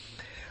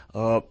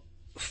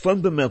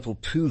 Fundamental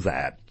to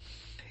that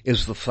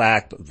is the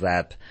fact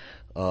that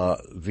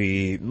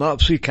the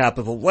Nazi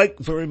capital, like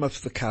very much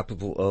the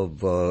capital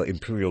of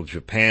Imperial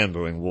Japan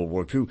during World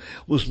War II,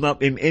 was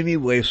not in any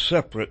way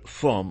separate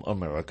from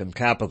American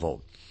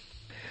capital.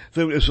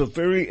 There is a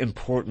very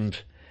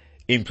important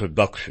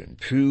introduction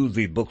to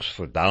the books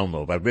for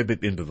download. I read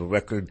it into the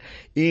record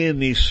in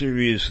the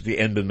series The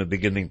End and the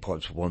Beginning,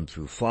 parts 1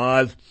 through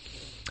 5,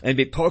 and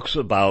it talks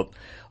about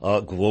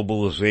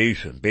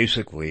globalization.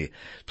 Basically,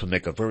 to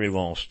make a very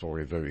long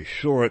story very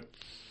short,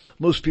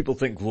 most people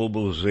think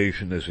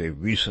globalization is a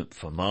recent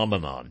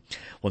phenomenon.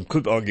 One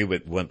could argue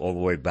it went all the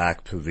way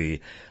back to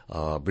the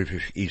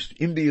British East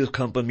India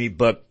Company,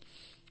 but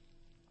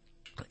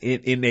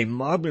in a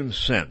modern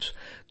sense,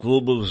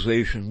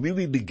 globalization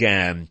really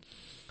began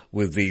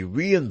with the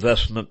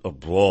reinvestment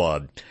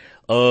abroad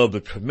of the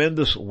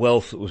tremendous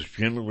wealth that was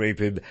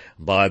generated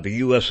by the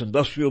U.S.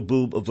 industrial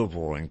boom of the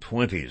Roaring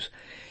 '20s.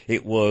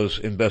 It was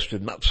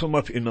invested not so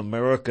much in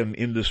American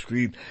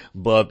industry,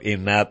 but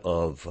in that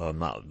of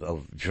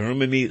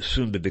Germany,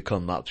 soon to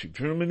become Nazi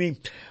Germany,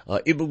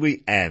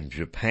 Italy, and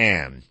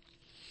Japan.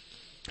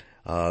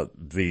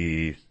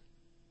 The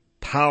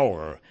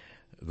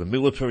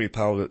military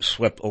power that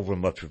swept over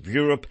much of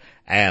Europe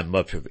and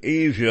much of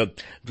Asia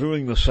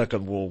during the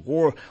Second World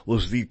War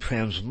was the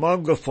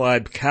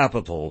transmogrified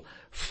capital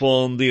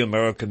from the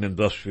American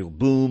industrial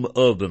boom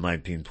of the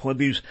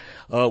 1920s,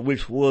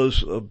 which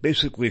was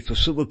basically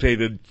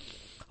facilitated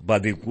by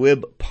the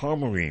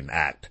Webb-Pomerene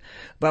Act.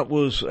 That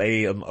was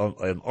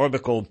an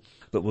article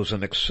that was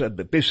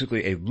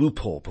basically a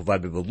loophole,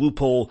 provided a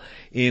loophole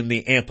in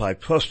the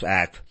Antitrust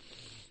Act,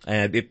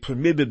 and it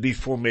permitted the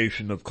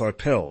formation of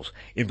cartels,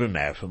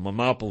 international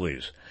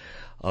monopolies.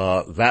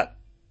 That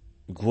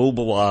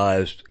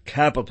globalized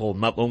capital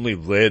not only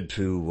led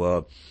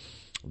to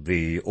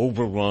the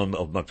overrun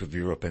of much of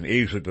Europe and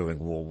Asia during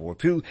World War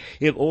II,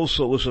 it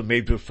also was a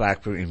major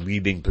factor in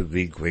leading to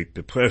the Great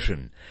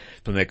Depression.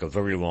 To make a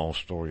very long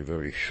story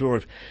very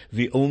short,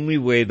 the only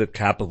way that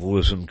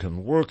capitalism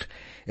can work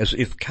is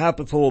if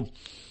capital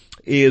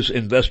is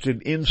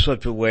invested in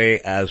such a way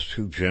as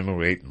to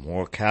generate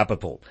more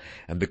capital.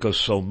 And because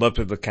so much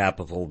of the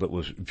capital that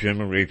was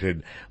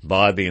generated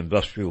by the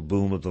industrial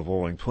boom of the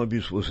Roaring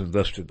 '20s was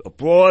invested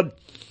abroad,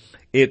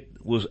 it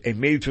was a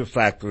major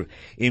factor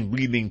in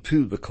leading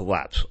to the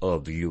collapse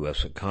of the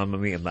U.S.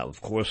 economy, and that,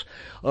 of course,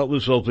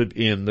 resulted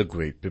in the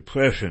Great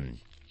Depression.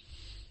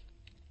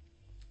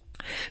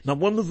 Now,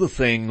 one of the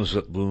things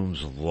that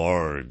looms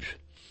large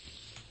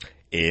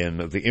in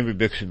the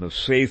interdiction of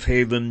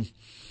Safehaven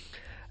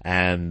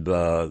and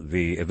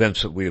the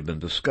events that we have been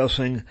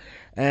discussing,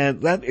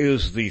 and that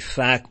is the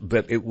fact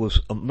that it was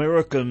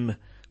American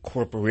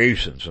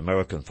corporations,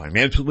 American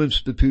financial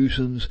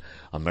institutions,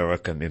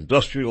 American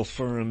industrial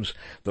firms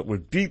that were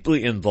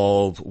deeply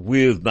involved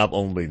with not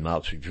only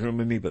Nazi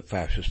Germany, but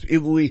fascist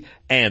Italy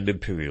and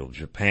Imperial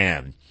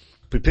Japan,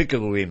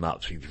 particularly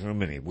Nazi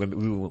Germany.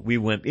 We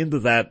went into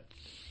that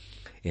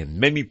in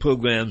many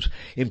programs,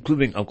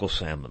 including Uncle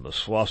Sam and the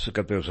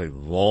Swastika. There's a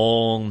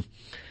long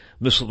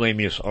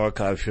miscellaneous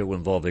archive show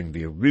involving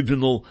the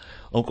original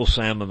Uncle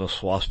Sam and the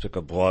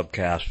Swastika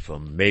broadcast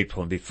from May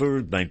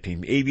 23rd,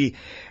 1980,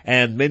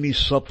 and many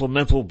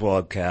supplemental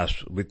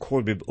broadcasts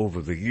recorded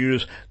over the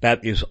years.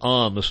 That is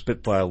on the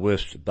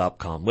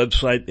SpitfireList.com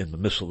website in the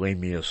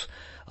miscellaneous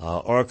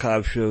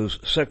archive shows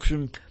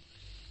section.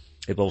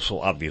 It also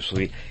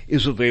obviously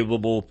is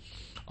available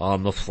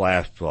on the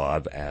flash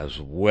drive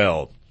as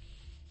well.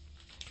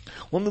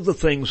 One of the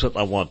things that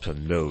I want to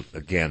note,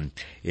 again,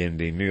 in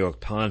the New York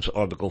Times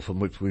article from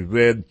which we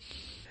read,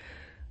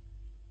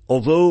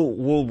 although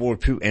World War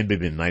II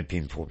ended in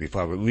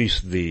 1945, or at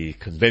least the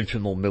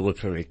conventional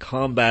military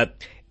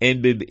combat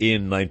ended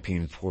in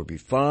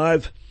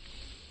 1945,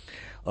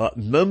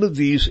 None of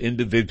these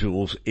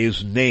individuals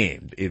is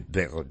named.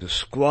 They are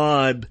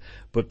described,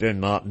 but they're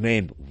not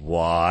named.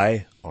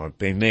 Why aren't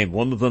they named?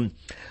 One of them,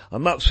 a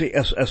Nazi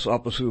SS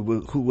officer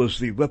who was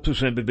the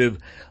representative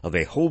of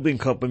a holding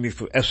company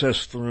for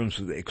SS firms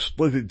that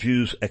exploited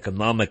Jews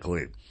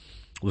economically,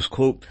 was,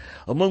 quote,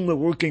 among the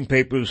working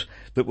papers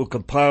that were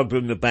compiled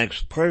during the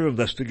bank's prior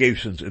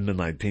investigations in the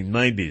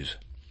 1990s.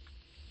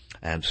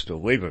 And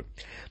still later,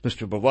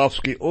 Mr.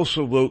 Borowski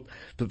also wrote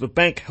that the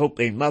bank helped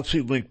a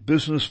Nazi-linked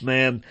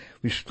businessman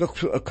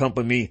restructure a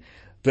company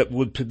that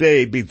would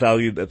today be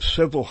valued at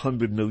several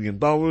 $100 million,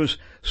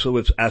 so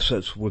its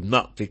assets would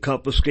not be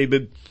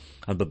confiscated,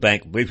 and the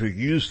bank later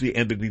used the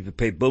entity to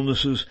pay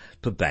bonuses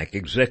to bank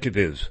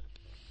executives.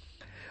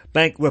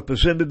 Bank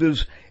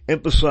representatives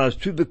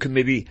emphasized to the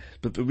committee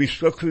that the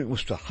restructuring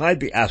was to hide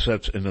the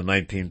assets in the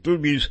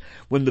 1930s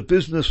when the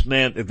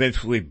businessman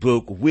eventually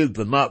broke with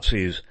the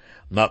Nazis,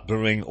 not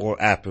during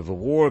or after the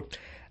war,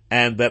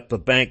 and that the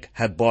bank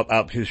had bought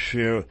out his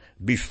share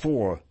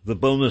before the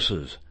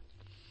bonuses.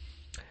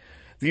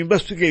 The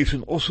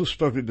investigation also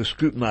started to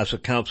scrutinize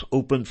accounts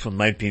opened from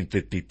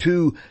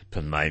 1952 to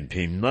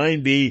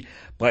 1990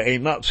 by a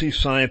Nazi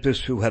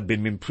scientist who had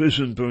been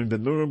imprisoned during the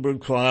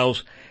Nuremberg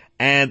trials,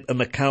 and an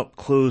account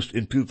closed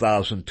in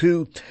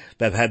 2002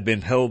 that had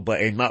been held by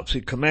a Nazi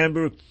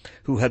commander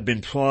who had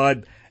been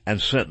tried and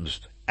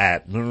sentenced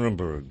at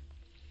Nuremberg.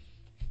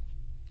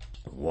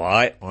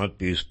 Why aren't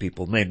these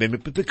people named? And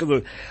in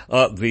particular,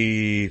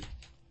 the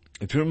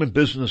German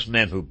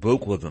businessman who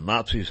broke with the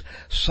Nazis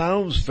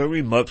sounds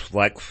very much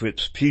like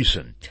Fritz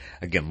Thyssen,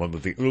 again, one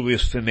of the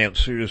earliest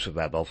financiers of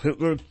Adolf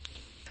Hitler,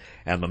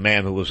 and the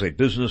man who was a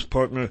business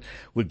partner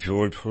with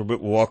George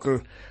Herbert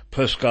Walker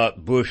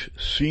Prescott Bush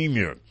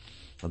Sr.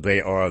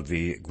 They are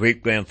the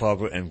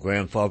great-grandfather and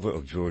grandfather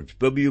of George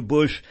W.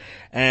 Bush,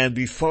 and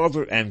the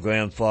father and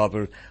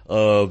grandfather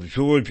of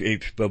George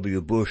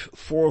H.W. Bush,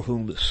 for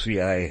whom the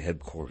CIA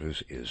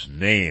headquarters is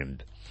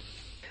named.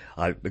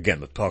 I've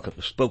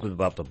spoken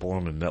about the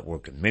Borman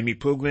Network in many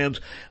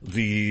programs.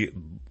 The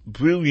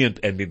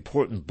brilliant and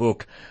important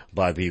book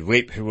by the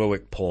late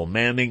heroic Paul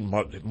Manning,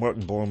 Martin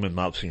Bormann,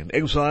 Nazi in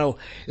Exile,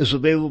 is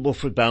available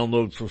for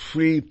download for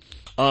free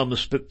on the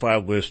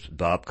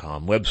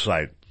SpitfireList.com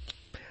website.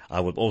 I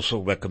would also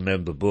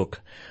recommend the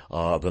book,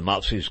 The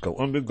Nazis Go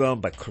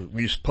Underground by Kurt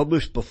Reese,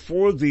 published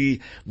before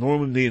the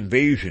Normandy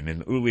invasion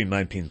in early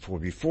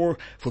 1944,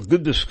 for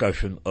good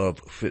discussion of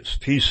Fritz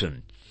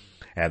Thyssen.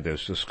 And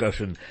there's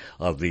discussion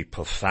of the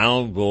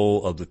profound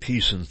role of the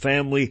Thyssen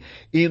family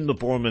in the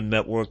Borman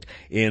Network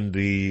in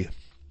the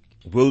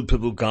Road to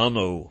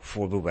Lugano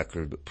for the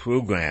Record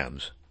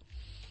programs.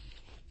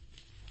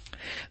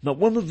 Now,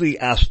 one of the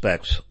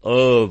aspects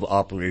of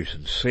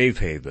Operation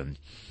Safehaven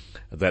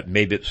that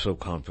made it so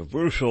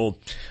controversial,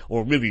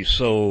 or really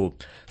so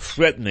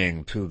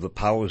threatening to the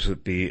powers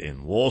that be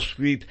in Wall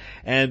Street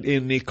and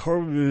in the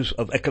corridors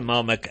of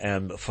economic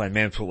and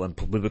financial and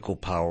political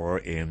power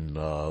in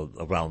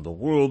around the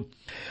world,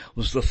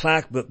 was the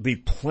fact that the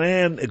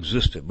plan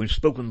existed. We've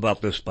spoken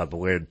about this, by the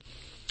way,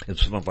 in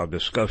some of our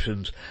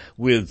discussions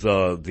with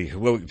the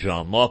heroic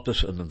John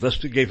Loftus, an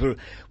investigator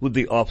with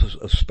the Office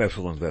of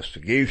Special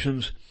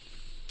Investigations.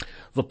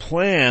 The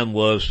plan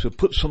was to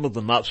put some of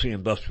the Nazi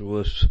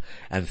industrialists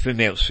and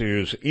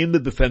financiers in the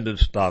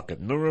defendant's dock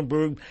at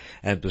Nuremberg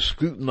and to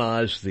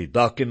scrutinize the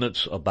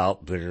documents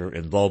about their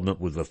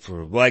involvement with the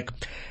Third Reich,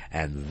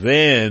 and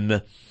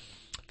then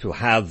to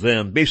have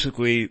them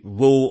basically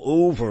roll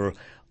over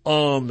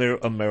on their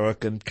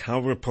American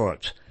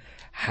counterparts.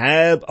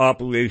 Had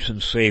Operation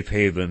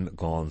Safehaven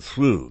gone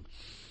through,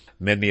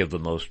 many of the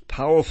most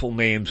powerful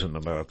names in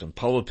American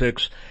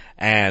politics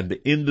and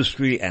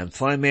industry and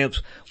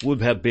finance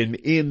would have been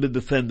in the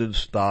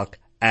defendant's dock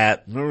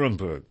at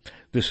Nuremberg.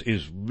 This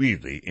is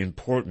really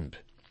important.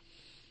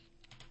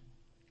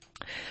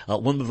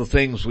 One of the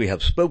things we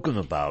have spoken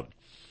about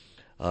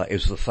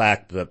is the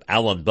fact that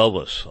Alan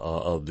Dulles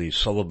of the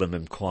Sullivan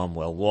and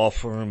Cromwell law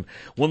firm,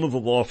 one of the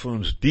law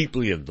firms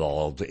deeply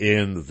involved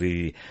in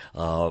the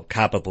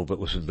capital that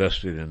was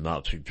invested in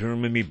Nazi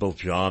Germany, both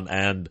John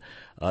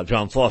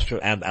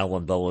Foster and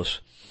Alan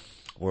Dulles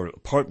were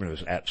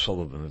partners at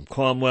Sullivan and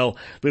Cromwell.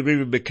 They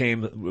later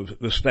became,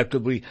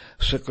 respectively,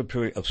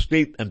 Secretary of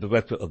State and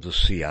Director of the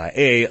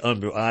CIA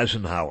under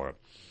Eisenhower.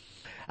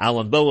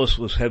 Alan Dulles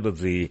was head of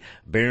the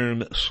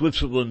Bern,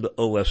 Switzerland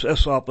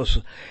OSS office,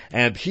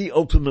 and he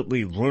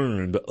ultimately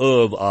learned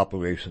of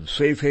Operation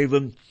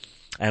Safehaven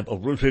and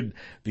alerted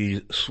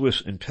the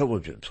Swiss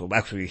intelligence. So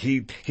actually,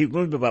 he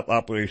learned about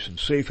Operation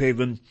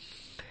Safehaven,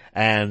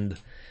 and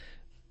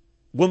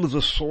one of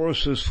the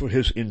sources for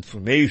his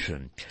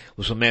information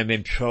was a man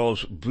named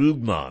Charles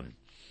Brugmann.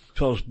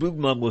 Charles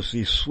Brugmann was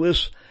the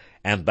Swiss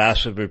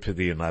ambassador to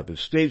the United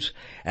States,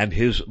 and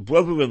his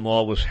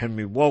brother-in-law was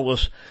Henry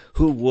Wallace,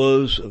 who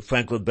was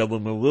Franklin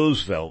Delano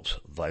Roosevelt's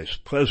vice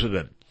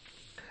president.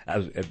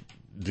 As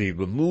the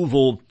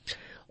removal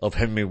of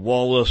Henry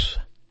Wallace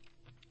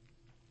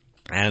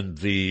and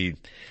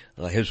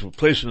his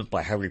replacement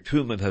by Harry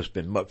Truman has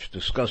been much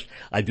discussed.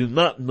 I do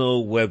not know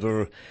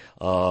whether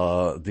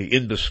the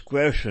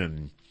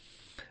indiscretion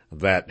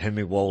that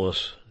Henry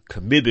Wallace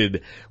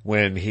committed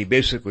when he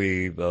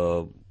basically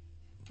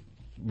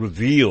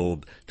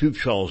revealed to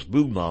Charles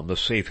Bugman the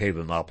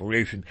Safehaven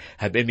operation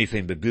had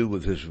anything to do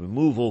with his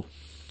removal.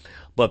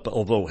 But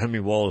although Henry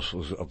Wallace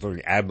was a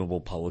very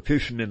admirable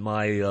politician, in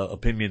my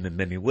opinion, in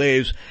many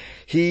ways,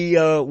 he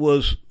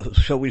was,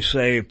 shall we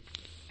say,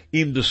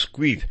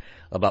 indiscreet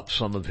about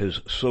some of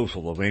his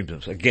social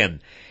arrangements.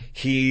 Again,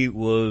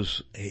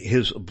 his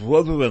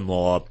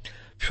brother-in-law,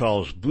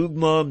 Charles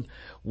Bugman,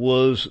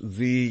 was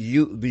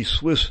the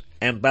Swiss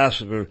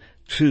ambassador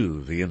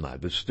to the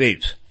United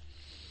States.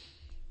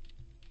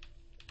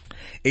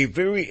 A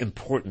very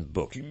important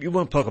book. You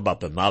want to talk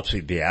about the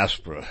Nazi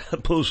diaspora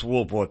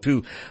post-World War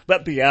II.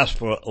 That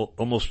diaspora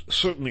almost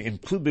certainly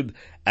included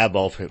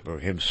Adolf Hitler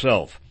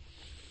himself.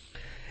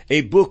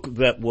 A book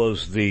that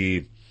was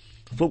the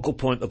focal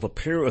point of a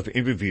pair of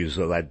interviews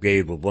that I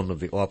gave with one of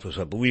the authors,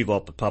 I believe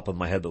off the top of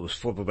my head, that was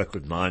for the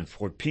record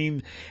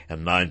 914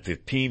 and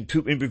 915,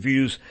 2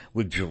 interviews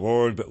with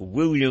Gerard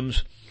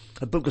Williams.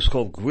 The book is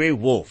called Grey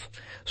Wolf,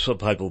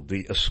 subtitled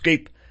The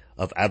Escape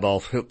of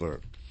Adolf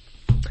Hitler.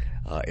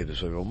 It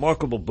is a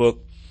remarkable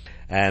book,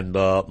 and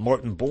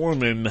Martin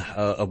Bormann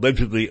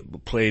allegedly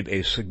played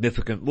a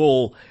significant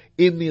role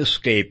in the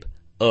escape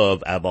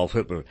of Adolf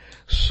Hitler.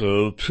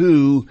 So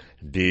too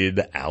did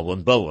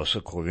Alan Dulles,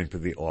 according to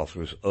the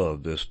authors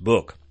of this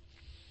book.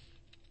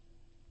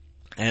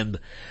 And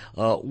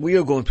we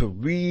are going to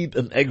read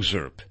an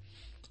excerpt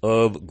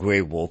of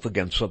Grey Wolf,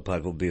 again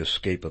subtitled The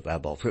Escape of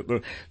Adolf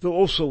Hitler. There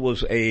also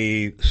was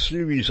a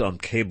series on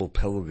cable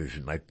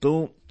television. I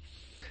don't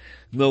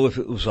know if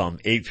it was on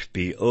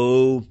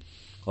HBO.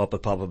 Off the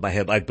top of my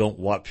head, I don't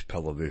watch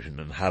television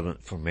and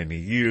haven't for many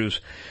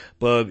years,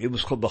 but it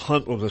was called The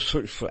Hunt or the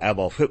Search for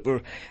Adolf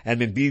Hitler,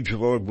 and indeed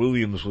Gerard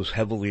Williams was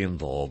heavily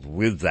involved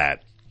with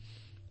that,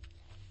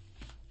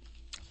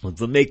 with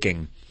the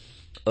making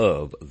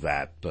of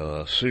that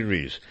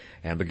series.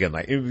 And again,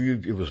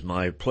 it was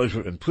my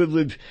pleasure and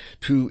privilege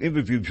to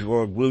interview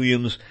Gerard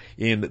Williams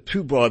in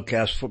 2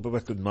 broadcasts, for the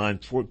record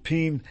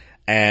 914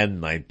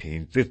 and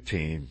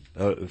 1915,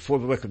 for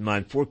the record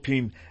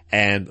 914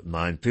 and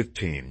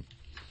 915.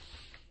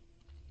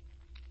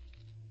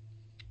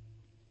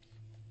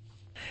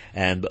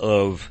 And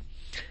of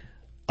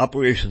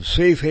Operation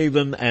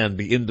Safehaven and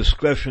the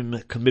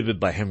indiscretion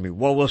committed by Henry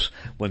Wallace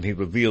when he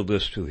revealed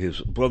this to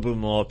his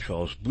brother-in-law,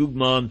 Charles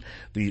Bugman,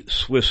 the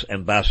Swiss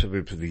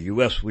ambassador to the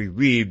U.S., we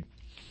read,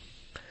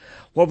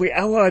 while the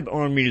Allied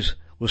armies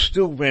were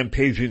still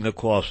rampaging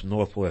across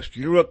northwest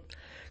Europe,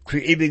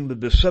 creating the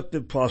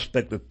deceptive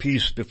prospect of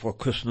peace before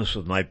Christmas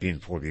of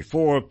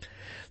 1944,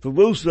 the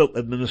Roosevelt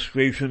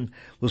administration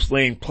was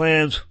laying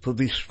plans for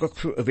the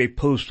structure of a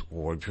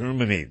post-war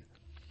Germany.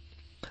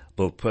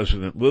 Both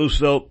President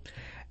Roosevelt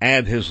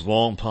and his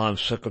longtime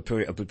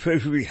Secretary of the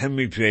Treasury,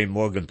 Henry J.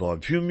 Morgenthau,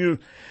 Jr.,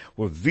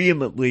 were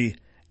vehemently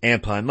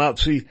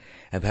anti-Nazi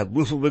and had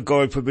little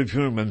regard for the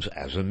Germans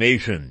as a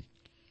nation.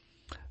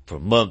 For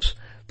months,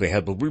 they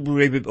had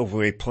deliberated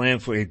over a plan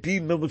for a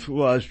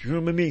demilitarized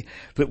Germany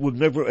that would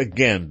never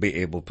again be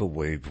able to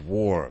wage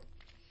war.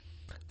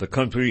 The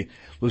country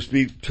was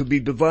to be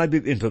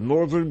divided into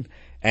northern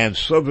and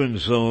southern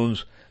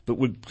zones that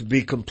would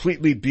be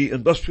completely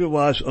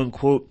deindustrialized,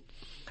 unquote,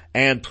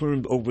 and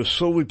turned over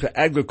solely to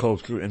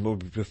agriculture in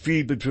order to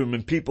feed the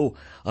German people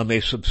on a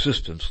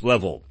subsistence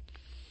level.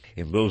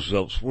 In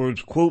Roosevelt's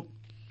words, quote,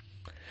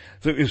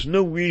 there is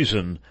no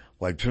reason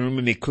why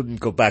Germany couldn't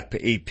go back to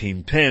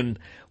 1810,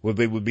 where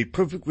they would be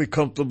perfectly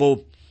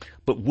comfortable,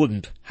 but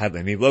wouldn't have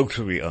any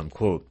luxury,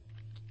 unquote.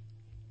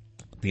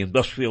 The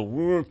industrial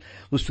war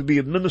was to be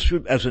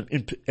administered as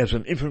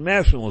an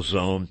international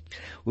zone,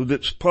 with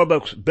its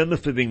products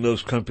benefiting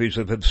those countries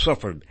that had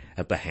suffered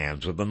at the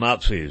hands of the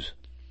Nazis.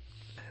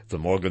 The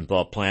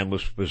Morgenthau Plan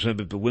was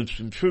presented to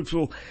Winston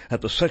Churchill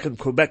at the Second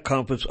Quebec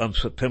Conference on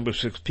September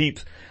 16,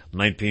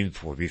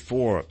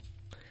 1944.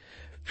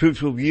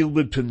 Churchill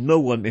yielded to no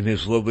one in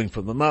his loathing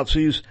for the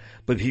Nazis,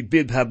 but he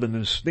did have an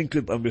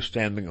instinctive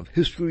understanding of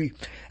history,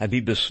 and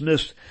he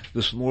dismissed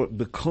this more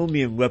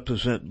draconian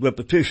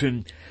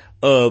repetition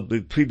of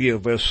the Treaty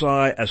of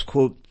Versailles as,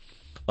 quote,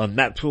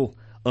 unnatural,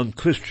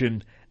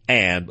 unchristian,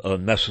 and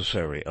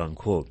unnecessary,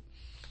 unquote.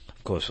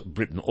 Of course,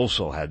 Britain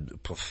also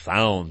had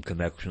profound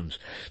connections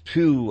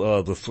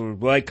to the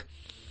Third Reich.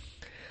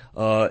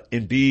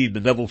 Indeed, the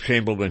Neville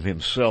Chamberlain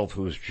himself,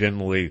 who was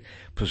generally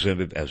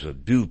presented as a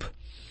dupe,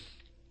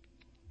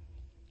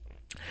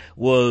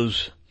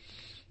 was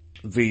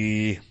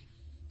basically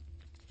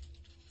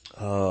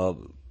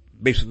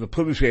the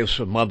protege of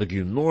Sir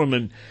Montague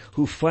Norman,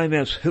 who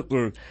financed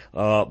Hitler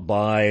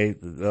via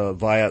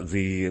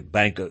the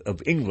Bank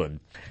of England.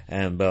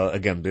 And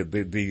again,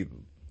 the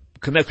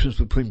connections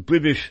between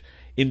British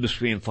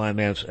industry and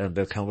finance and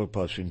their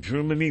counterparts in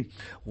Germany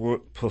were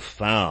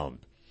profound.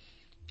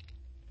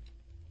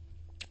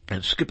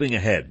 And skipping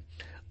ahead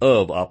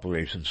of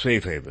Operation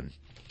Safehaven,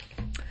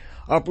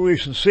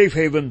 Operation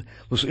Safehaven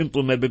was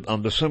implemented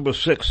on December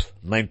 6,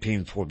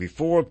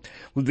 1944,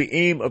 with the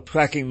aim of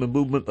tracking the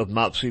movement of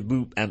Nazi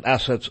loot and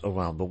assets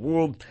around the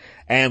world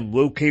and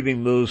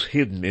locating those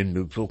hidden in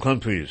neutral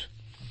countries.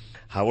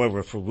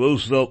 However, for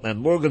Roosevelt and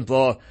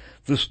Morgenthau,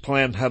 this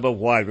plan had a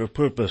wider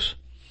purpose.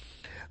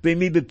 They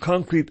needed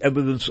concrete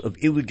evidence of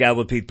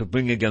illegality to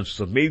bring against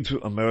the major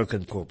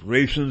American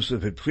corporations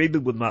that had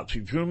traded with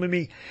Nazi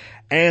Germany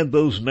and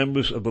those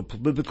members of the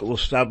political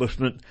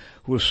establishment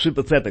who were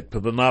sympathetic to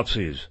the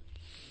Nazis.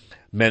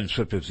 Men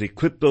such as the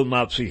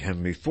crypto-Nazi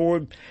Henry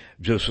Ford,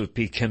 Joseph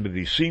P.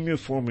 Kennedy Sr.,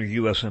 former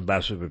U.S.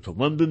 Ambassador to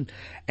London,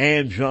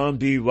 and John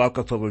D.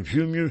 Rockefeller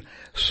Jr.,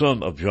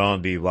 son of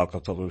John D.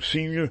 Rockefeller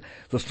Sr.,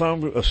 the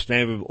founder of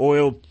Standard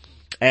Oil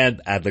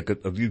and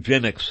advocate of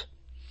eugenics.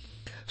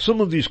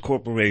 Some of these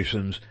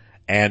corporations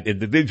and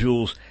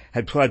individuals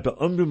had tried to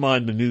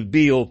undermine the New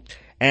Deal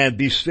and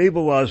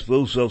destabilize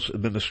Roosevelt's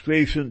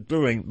administration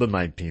during the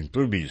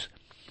 1930s.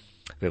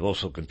 They've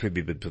also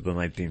contributed to the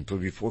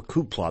 1934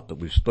 coup plot that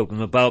we've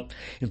spoken about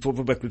in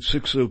Federal Record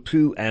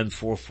 602 and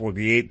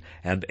 448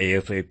 and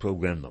AFA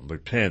Program number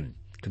 10.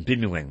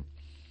 Continuing.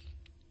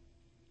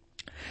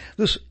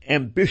 This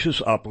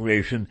ambitious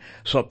operation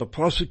sought the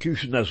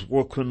prosecution as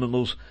war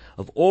criminals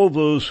of all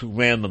those who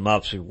ran the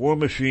Nazi war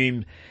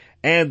machine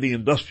and the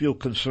industrial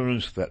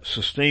concerns that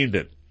sustained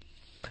it.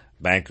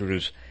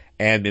 Bankers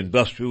and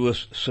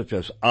industrialists such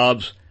as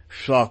Obbs,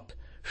 Schacht,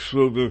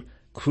 Schroeder,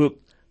 Krupp,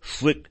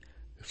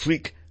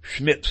 Flick,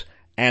 Schmitz,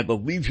 and a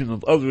legion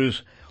of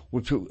others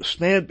were to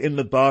stand in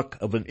the dock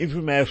of an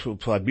international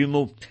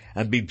tribunal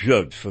and be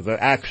judged for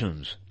their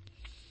actions.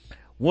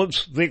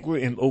 Once they were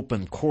in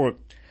open court,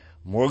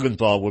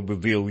 Morgenthau would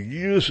reveal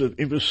years of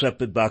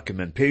intercepted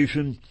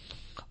documentation,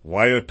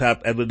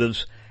 wiretap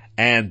evidence,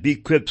 and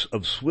decrypts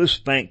of Swiss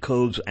bank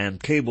codes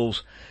and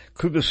cables,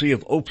 courtesy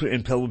of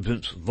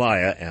ultra-intelligence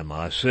via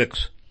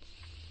MI6.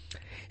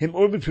 In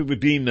order to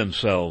redeem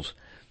themselves,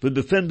 the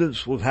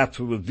defendants would have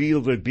to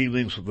reveal their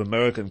dealings with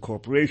American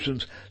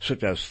corporations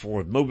such as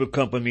Ford Motor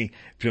Company,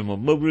 General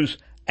Motors,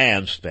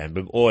 and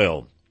Standard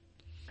Oil.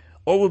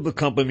 All of the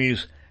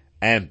companies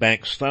and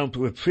banks found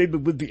to have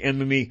traded with the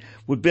enemy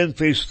would then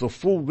face the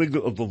full rigor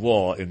of the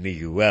law in the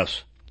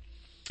U.S.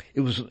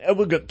 It was an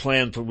elegant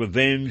plan for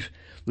revenge,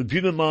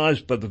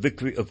 legitimized by the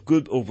victory of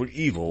good over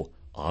evil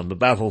on the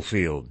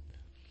battlefield.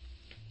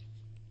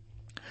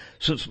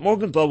 Since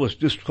Morgenthau was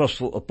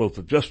distrustful of both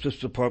the Justice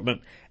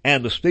Department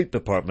and the State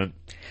Department,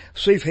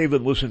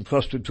 Safehaven was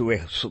entrusted to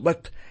a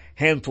select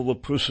handful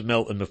of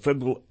personnel in the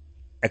Federal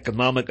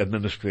Economic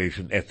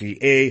Administration,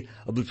 FEA,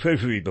 of the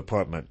Treasury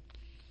Department.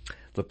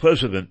 The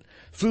President,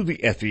 through the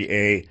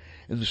FEA,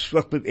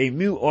 instructed a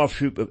new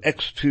offshoot of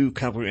X2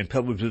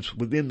 counterintelligence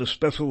within the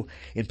Special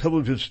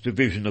Intelligence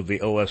Division of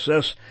the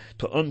OSS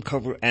to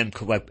uncover and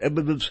collect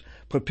evidence,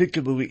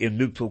 particularly in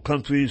neutral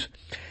countries,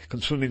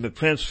 concerning the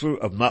transfer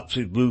of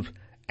Nazi loot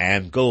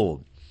and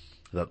gold.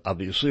 That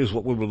obviously is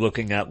what we were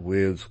looking at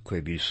with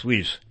Credit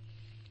Suisse.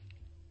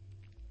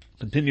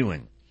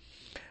 Continuing.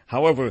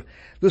 However,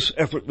 this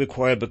effort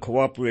required the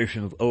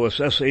cooperation of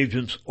OSS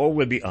agents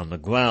already on the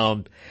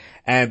ground,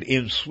 and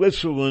in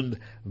Switzerland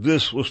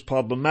this was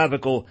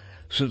problematical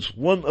since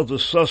one of the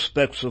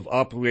suspects of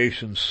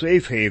Operation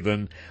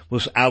Safehaven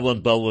was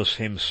Allen Dulles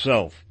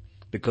himself,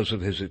 because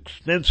of his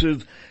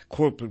extensive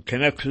corporate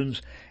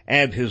connections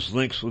and his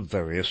links with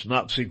various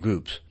Nazi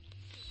groups.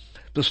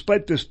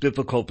 Despite this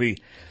difficulty,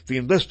 the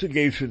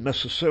investigation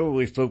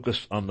necessarily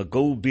focused on the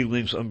gold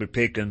dealings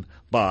undertaken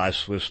by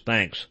Swiss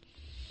banks.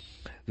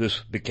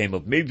 This became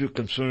of major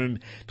concern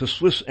to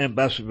Swiss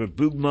Ambassador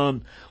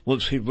Brugmann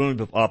once he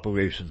learned of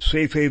Operation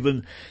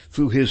Safehaven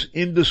through his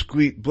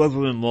indiscreet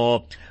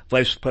brother-in-law,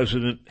 Vice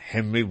President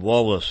Henry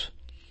Wallace.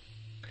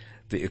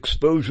 The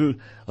exposure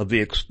of the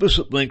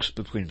explicit links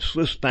between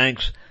Swiss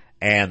banks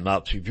and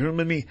Nazi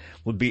Germany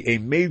would be a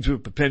major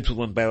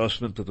potential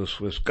embarrassment to the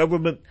Swiss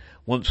government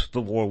once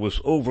the war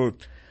was over.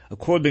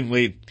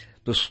 Accordingly,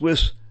 the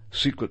Swiss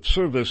Secret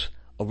Service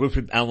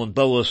alerted Allen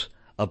Dulles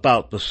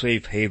about the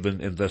Safehaven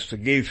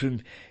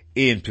investigation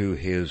into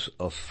his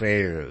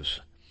affairs.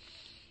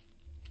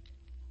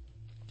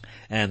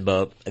 And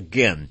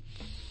again,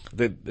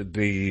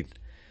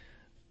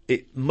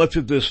 much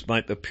of this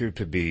might appear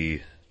to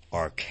be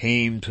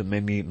arcane to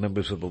many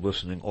members of the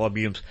listening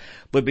audience,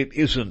 but it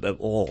isn't at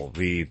all.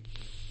 The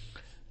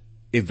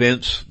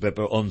events that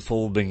are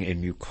unfolding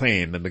in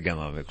Ukraine, and again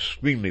I'm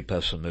extremely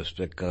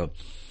pessimistic,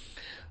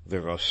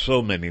 there are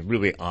so many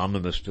really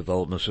ominous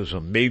developments. There's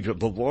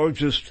the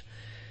largest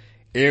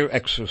air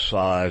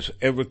exercise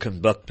ever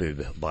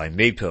conducted by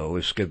NATO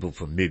is scheduled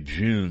for mid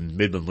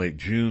and late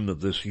June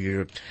of this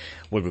year.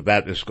 Whether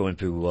that is going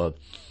to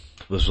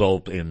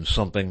result in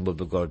something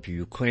with regard to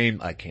Ukraine,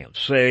 I can't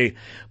say,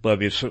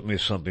 but it's certainly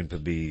something to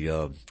be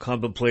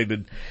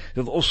contemplated.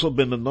 There have also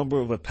been a number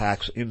of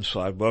attacks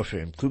inside Russia,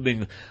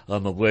 including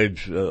an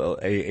alleged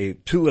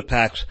two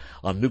attacks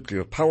on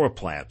nuclear power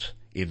plants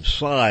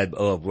inside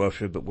of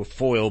Russia that were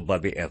foiled by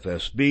the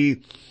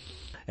FSB.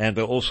 And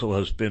there also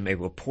has been a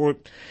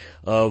report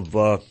of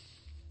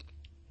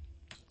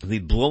the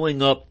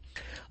blowing up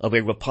of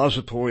a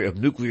repository of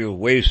nuclear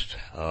waste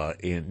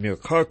near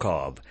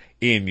Kharkov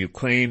in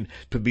Ukraine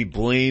to be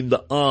blamed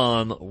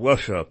on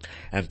Russia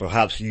and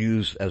perhaps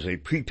used as a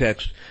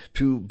pretext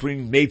to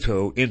bring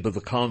NATO into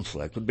the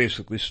conflict and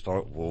basically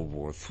start World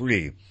War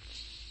III.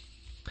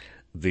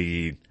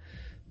 The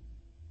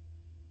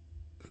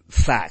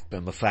fact,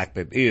 and the fact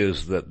that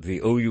is that the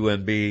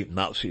OUNB,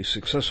 Nazi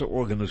successor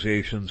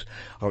organizations,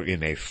 are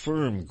in a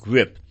firm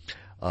grip,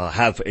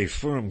 have a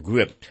firm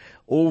grip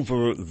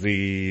over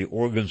the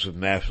organs of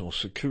national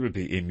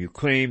security in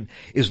Ukraine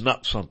is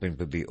not something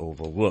to be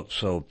overlooked.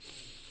 So,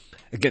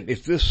 again,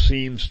 if this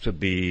seems to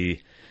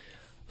be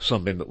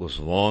something that was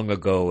long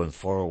ago and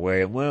far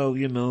away, and well,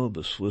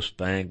 the Swiss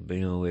bank,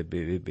 maybe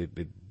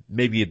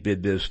it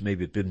did this,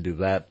 maybe it didn't do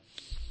that.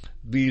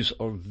 These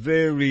are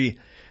very,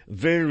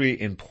 very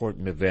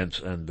important events,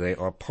 and they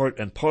are part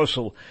and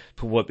parcel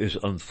to what is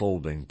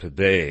unfolding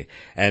today.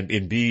 And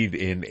indeed,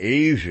 in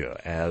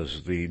Asia,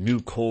 as the new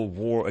Cold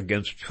War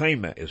against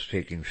China is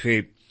taking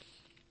shape,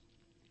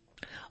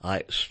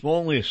 I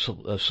strongly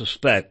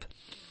suspect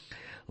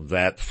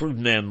that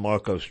Ferdinand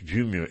Marcos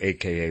Jr.,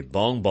 aka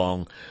Bong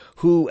Bong,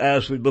 who,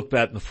 as we looked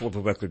at in the For the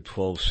Record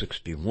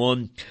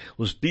 1261,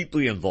 was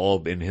deeply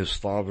involved in his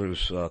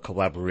father's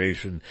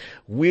collaboration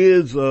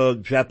with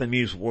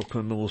Japanese war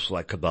criminals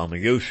like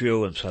Kadama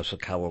Yoshio and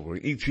Sasakawa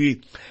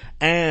Reiichi,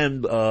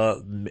 and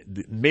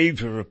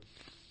major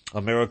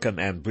American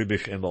and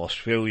British and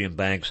Australian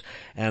banks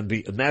and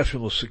the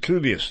national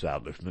security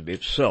establishment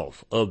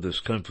itself of this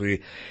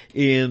country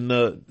in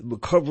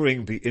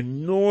recovering the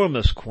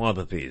enormous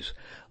quantities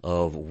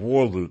of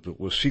war loot that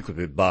was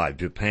secreted by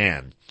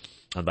Japan.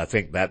 And I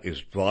think that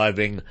is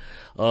driving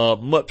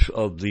much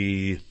of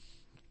the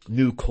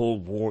new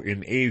Cold War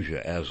in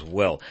Asia as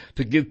well.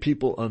 To give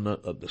people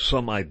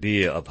some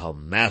idea of how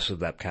massive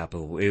that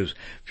capital is,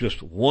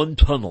 just one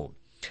tunnel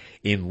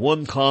in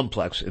one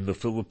complex in the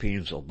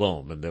Philippines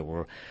alone, and there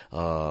were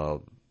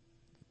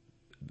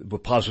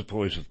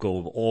repositories of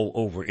gold all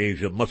over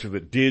Asia. Much of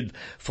it did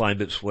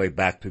find its way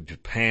back to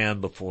Japan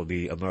before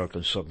the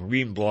American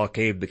submarine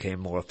blockade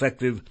became more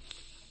effective.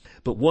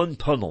 But one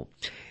tunnel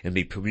in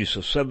the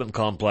Teresa 7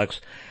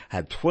 complex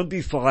had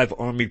 25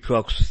 army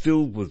trucks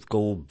filled with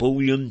gold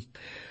bullion,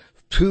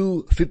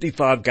 2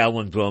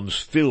 55-gallon drums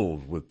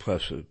filled with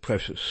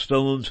precious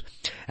stones,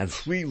 and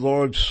 3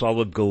 large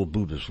solid gold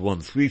Buddhas, one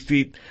 3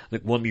 feet,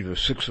 one either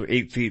 6 or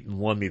 8 feet, and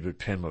one either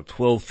 10 or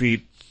 12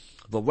 feet.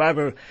 The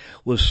latter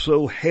was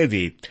so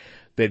heavy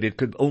that it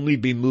could only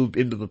be moved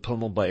into the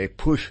tunnel by a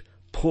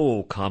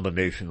push-pull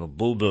combination of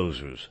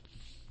bulldozers.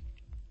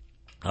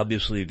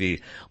 Obviously,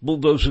 the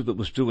bulldozer that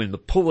was doing the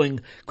pulling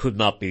could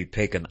not be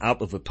taken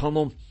out of the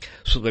tunnel,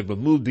 so they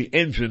removed the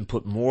engine,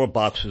 put more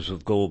boxes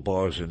of gold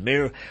bars in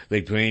there. They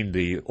drained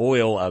the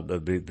oil out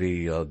of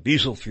the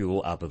diesel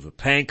fuel out of the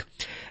tank,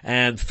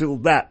 and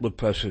filled that with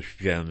precious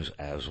gems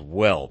as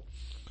well.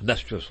 And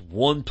that's just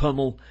one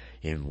tunnel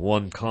in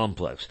one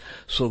complex.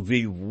 So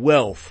the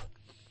wealth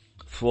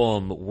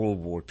from World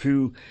War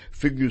II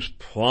figures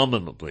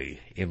prominently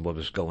in what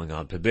is going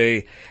on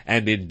today,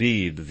 and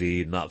indeed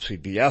the Nazi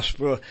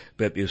diaspora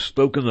that is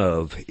spoken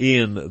of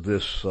in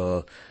this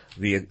the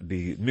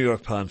New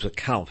York Times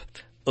account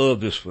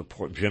of this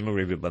report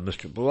generated by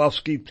Mr.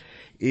 Borowski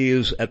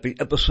is at the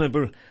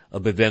epicenter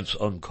of events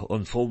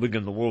unfolding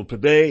in the world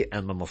today,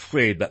 and I'm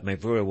afraid that may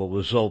very well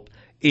result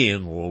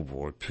in World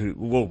War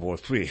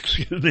III,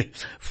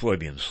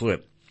 Freudian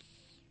slip.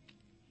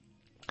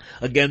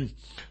 Again,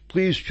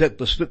 please check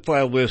the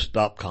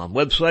SpitfireList.com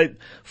website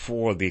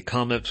for the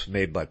comments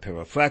made by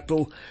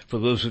Parafractal. For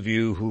those of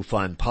you who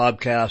find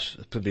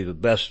podcasts to be the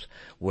best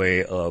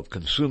way of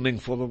consuming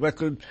For the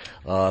Record,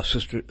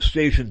 sister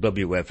station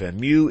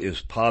WFMU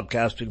is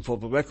podcasting For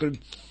the Record.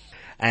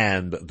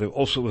 And there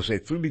also is a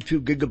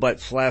 32-gigabyte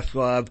flash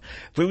drive,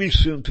 very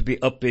soon to be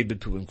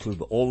updated to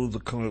include all of the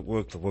current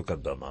work, the work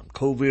I've done on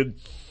COVID,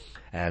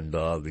 and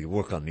the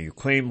work on the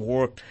Ukraine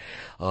war.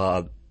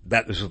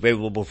 That is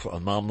available for a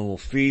nominal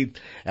fee,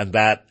 and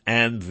that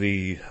and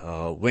the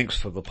links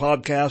for the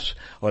podcasts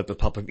are at the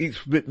top of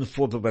each written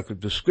For the Record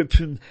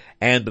description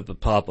and at the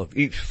top of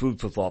each Food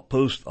for Thought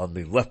post on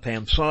the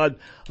left-hand side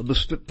of the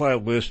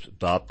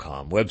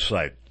SpitfireList.com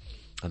website.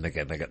 And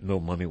again, I got no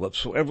money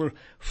whatsoever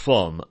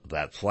from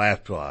that flash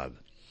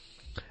drive.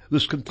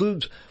 This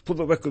concludes For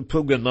the Record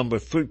program number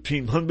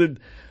 1300,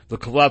 The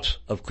Collapse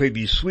of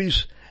Credit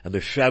Suisse and the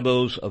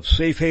Shadows of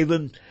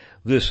Safehaven.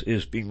 This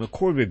is being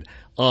recorded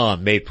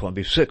on May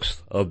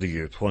 26th of the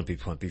year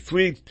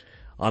 2023.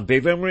 I'm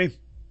Dave Emery.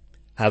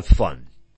 Have fun.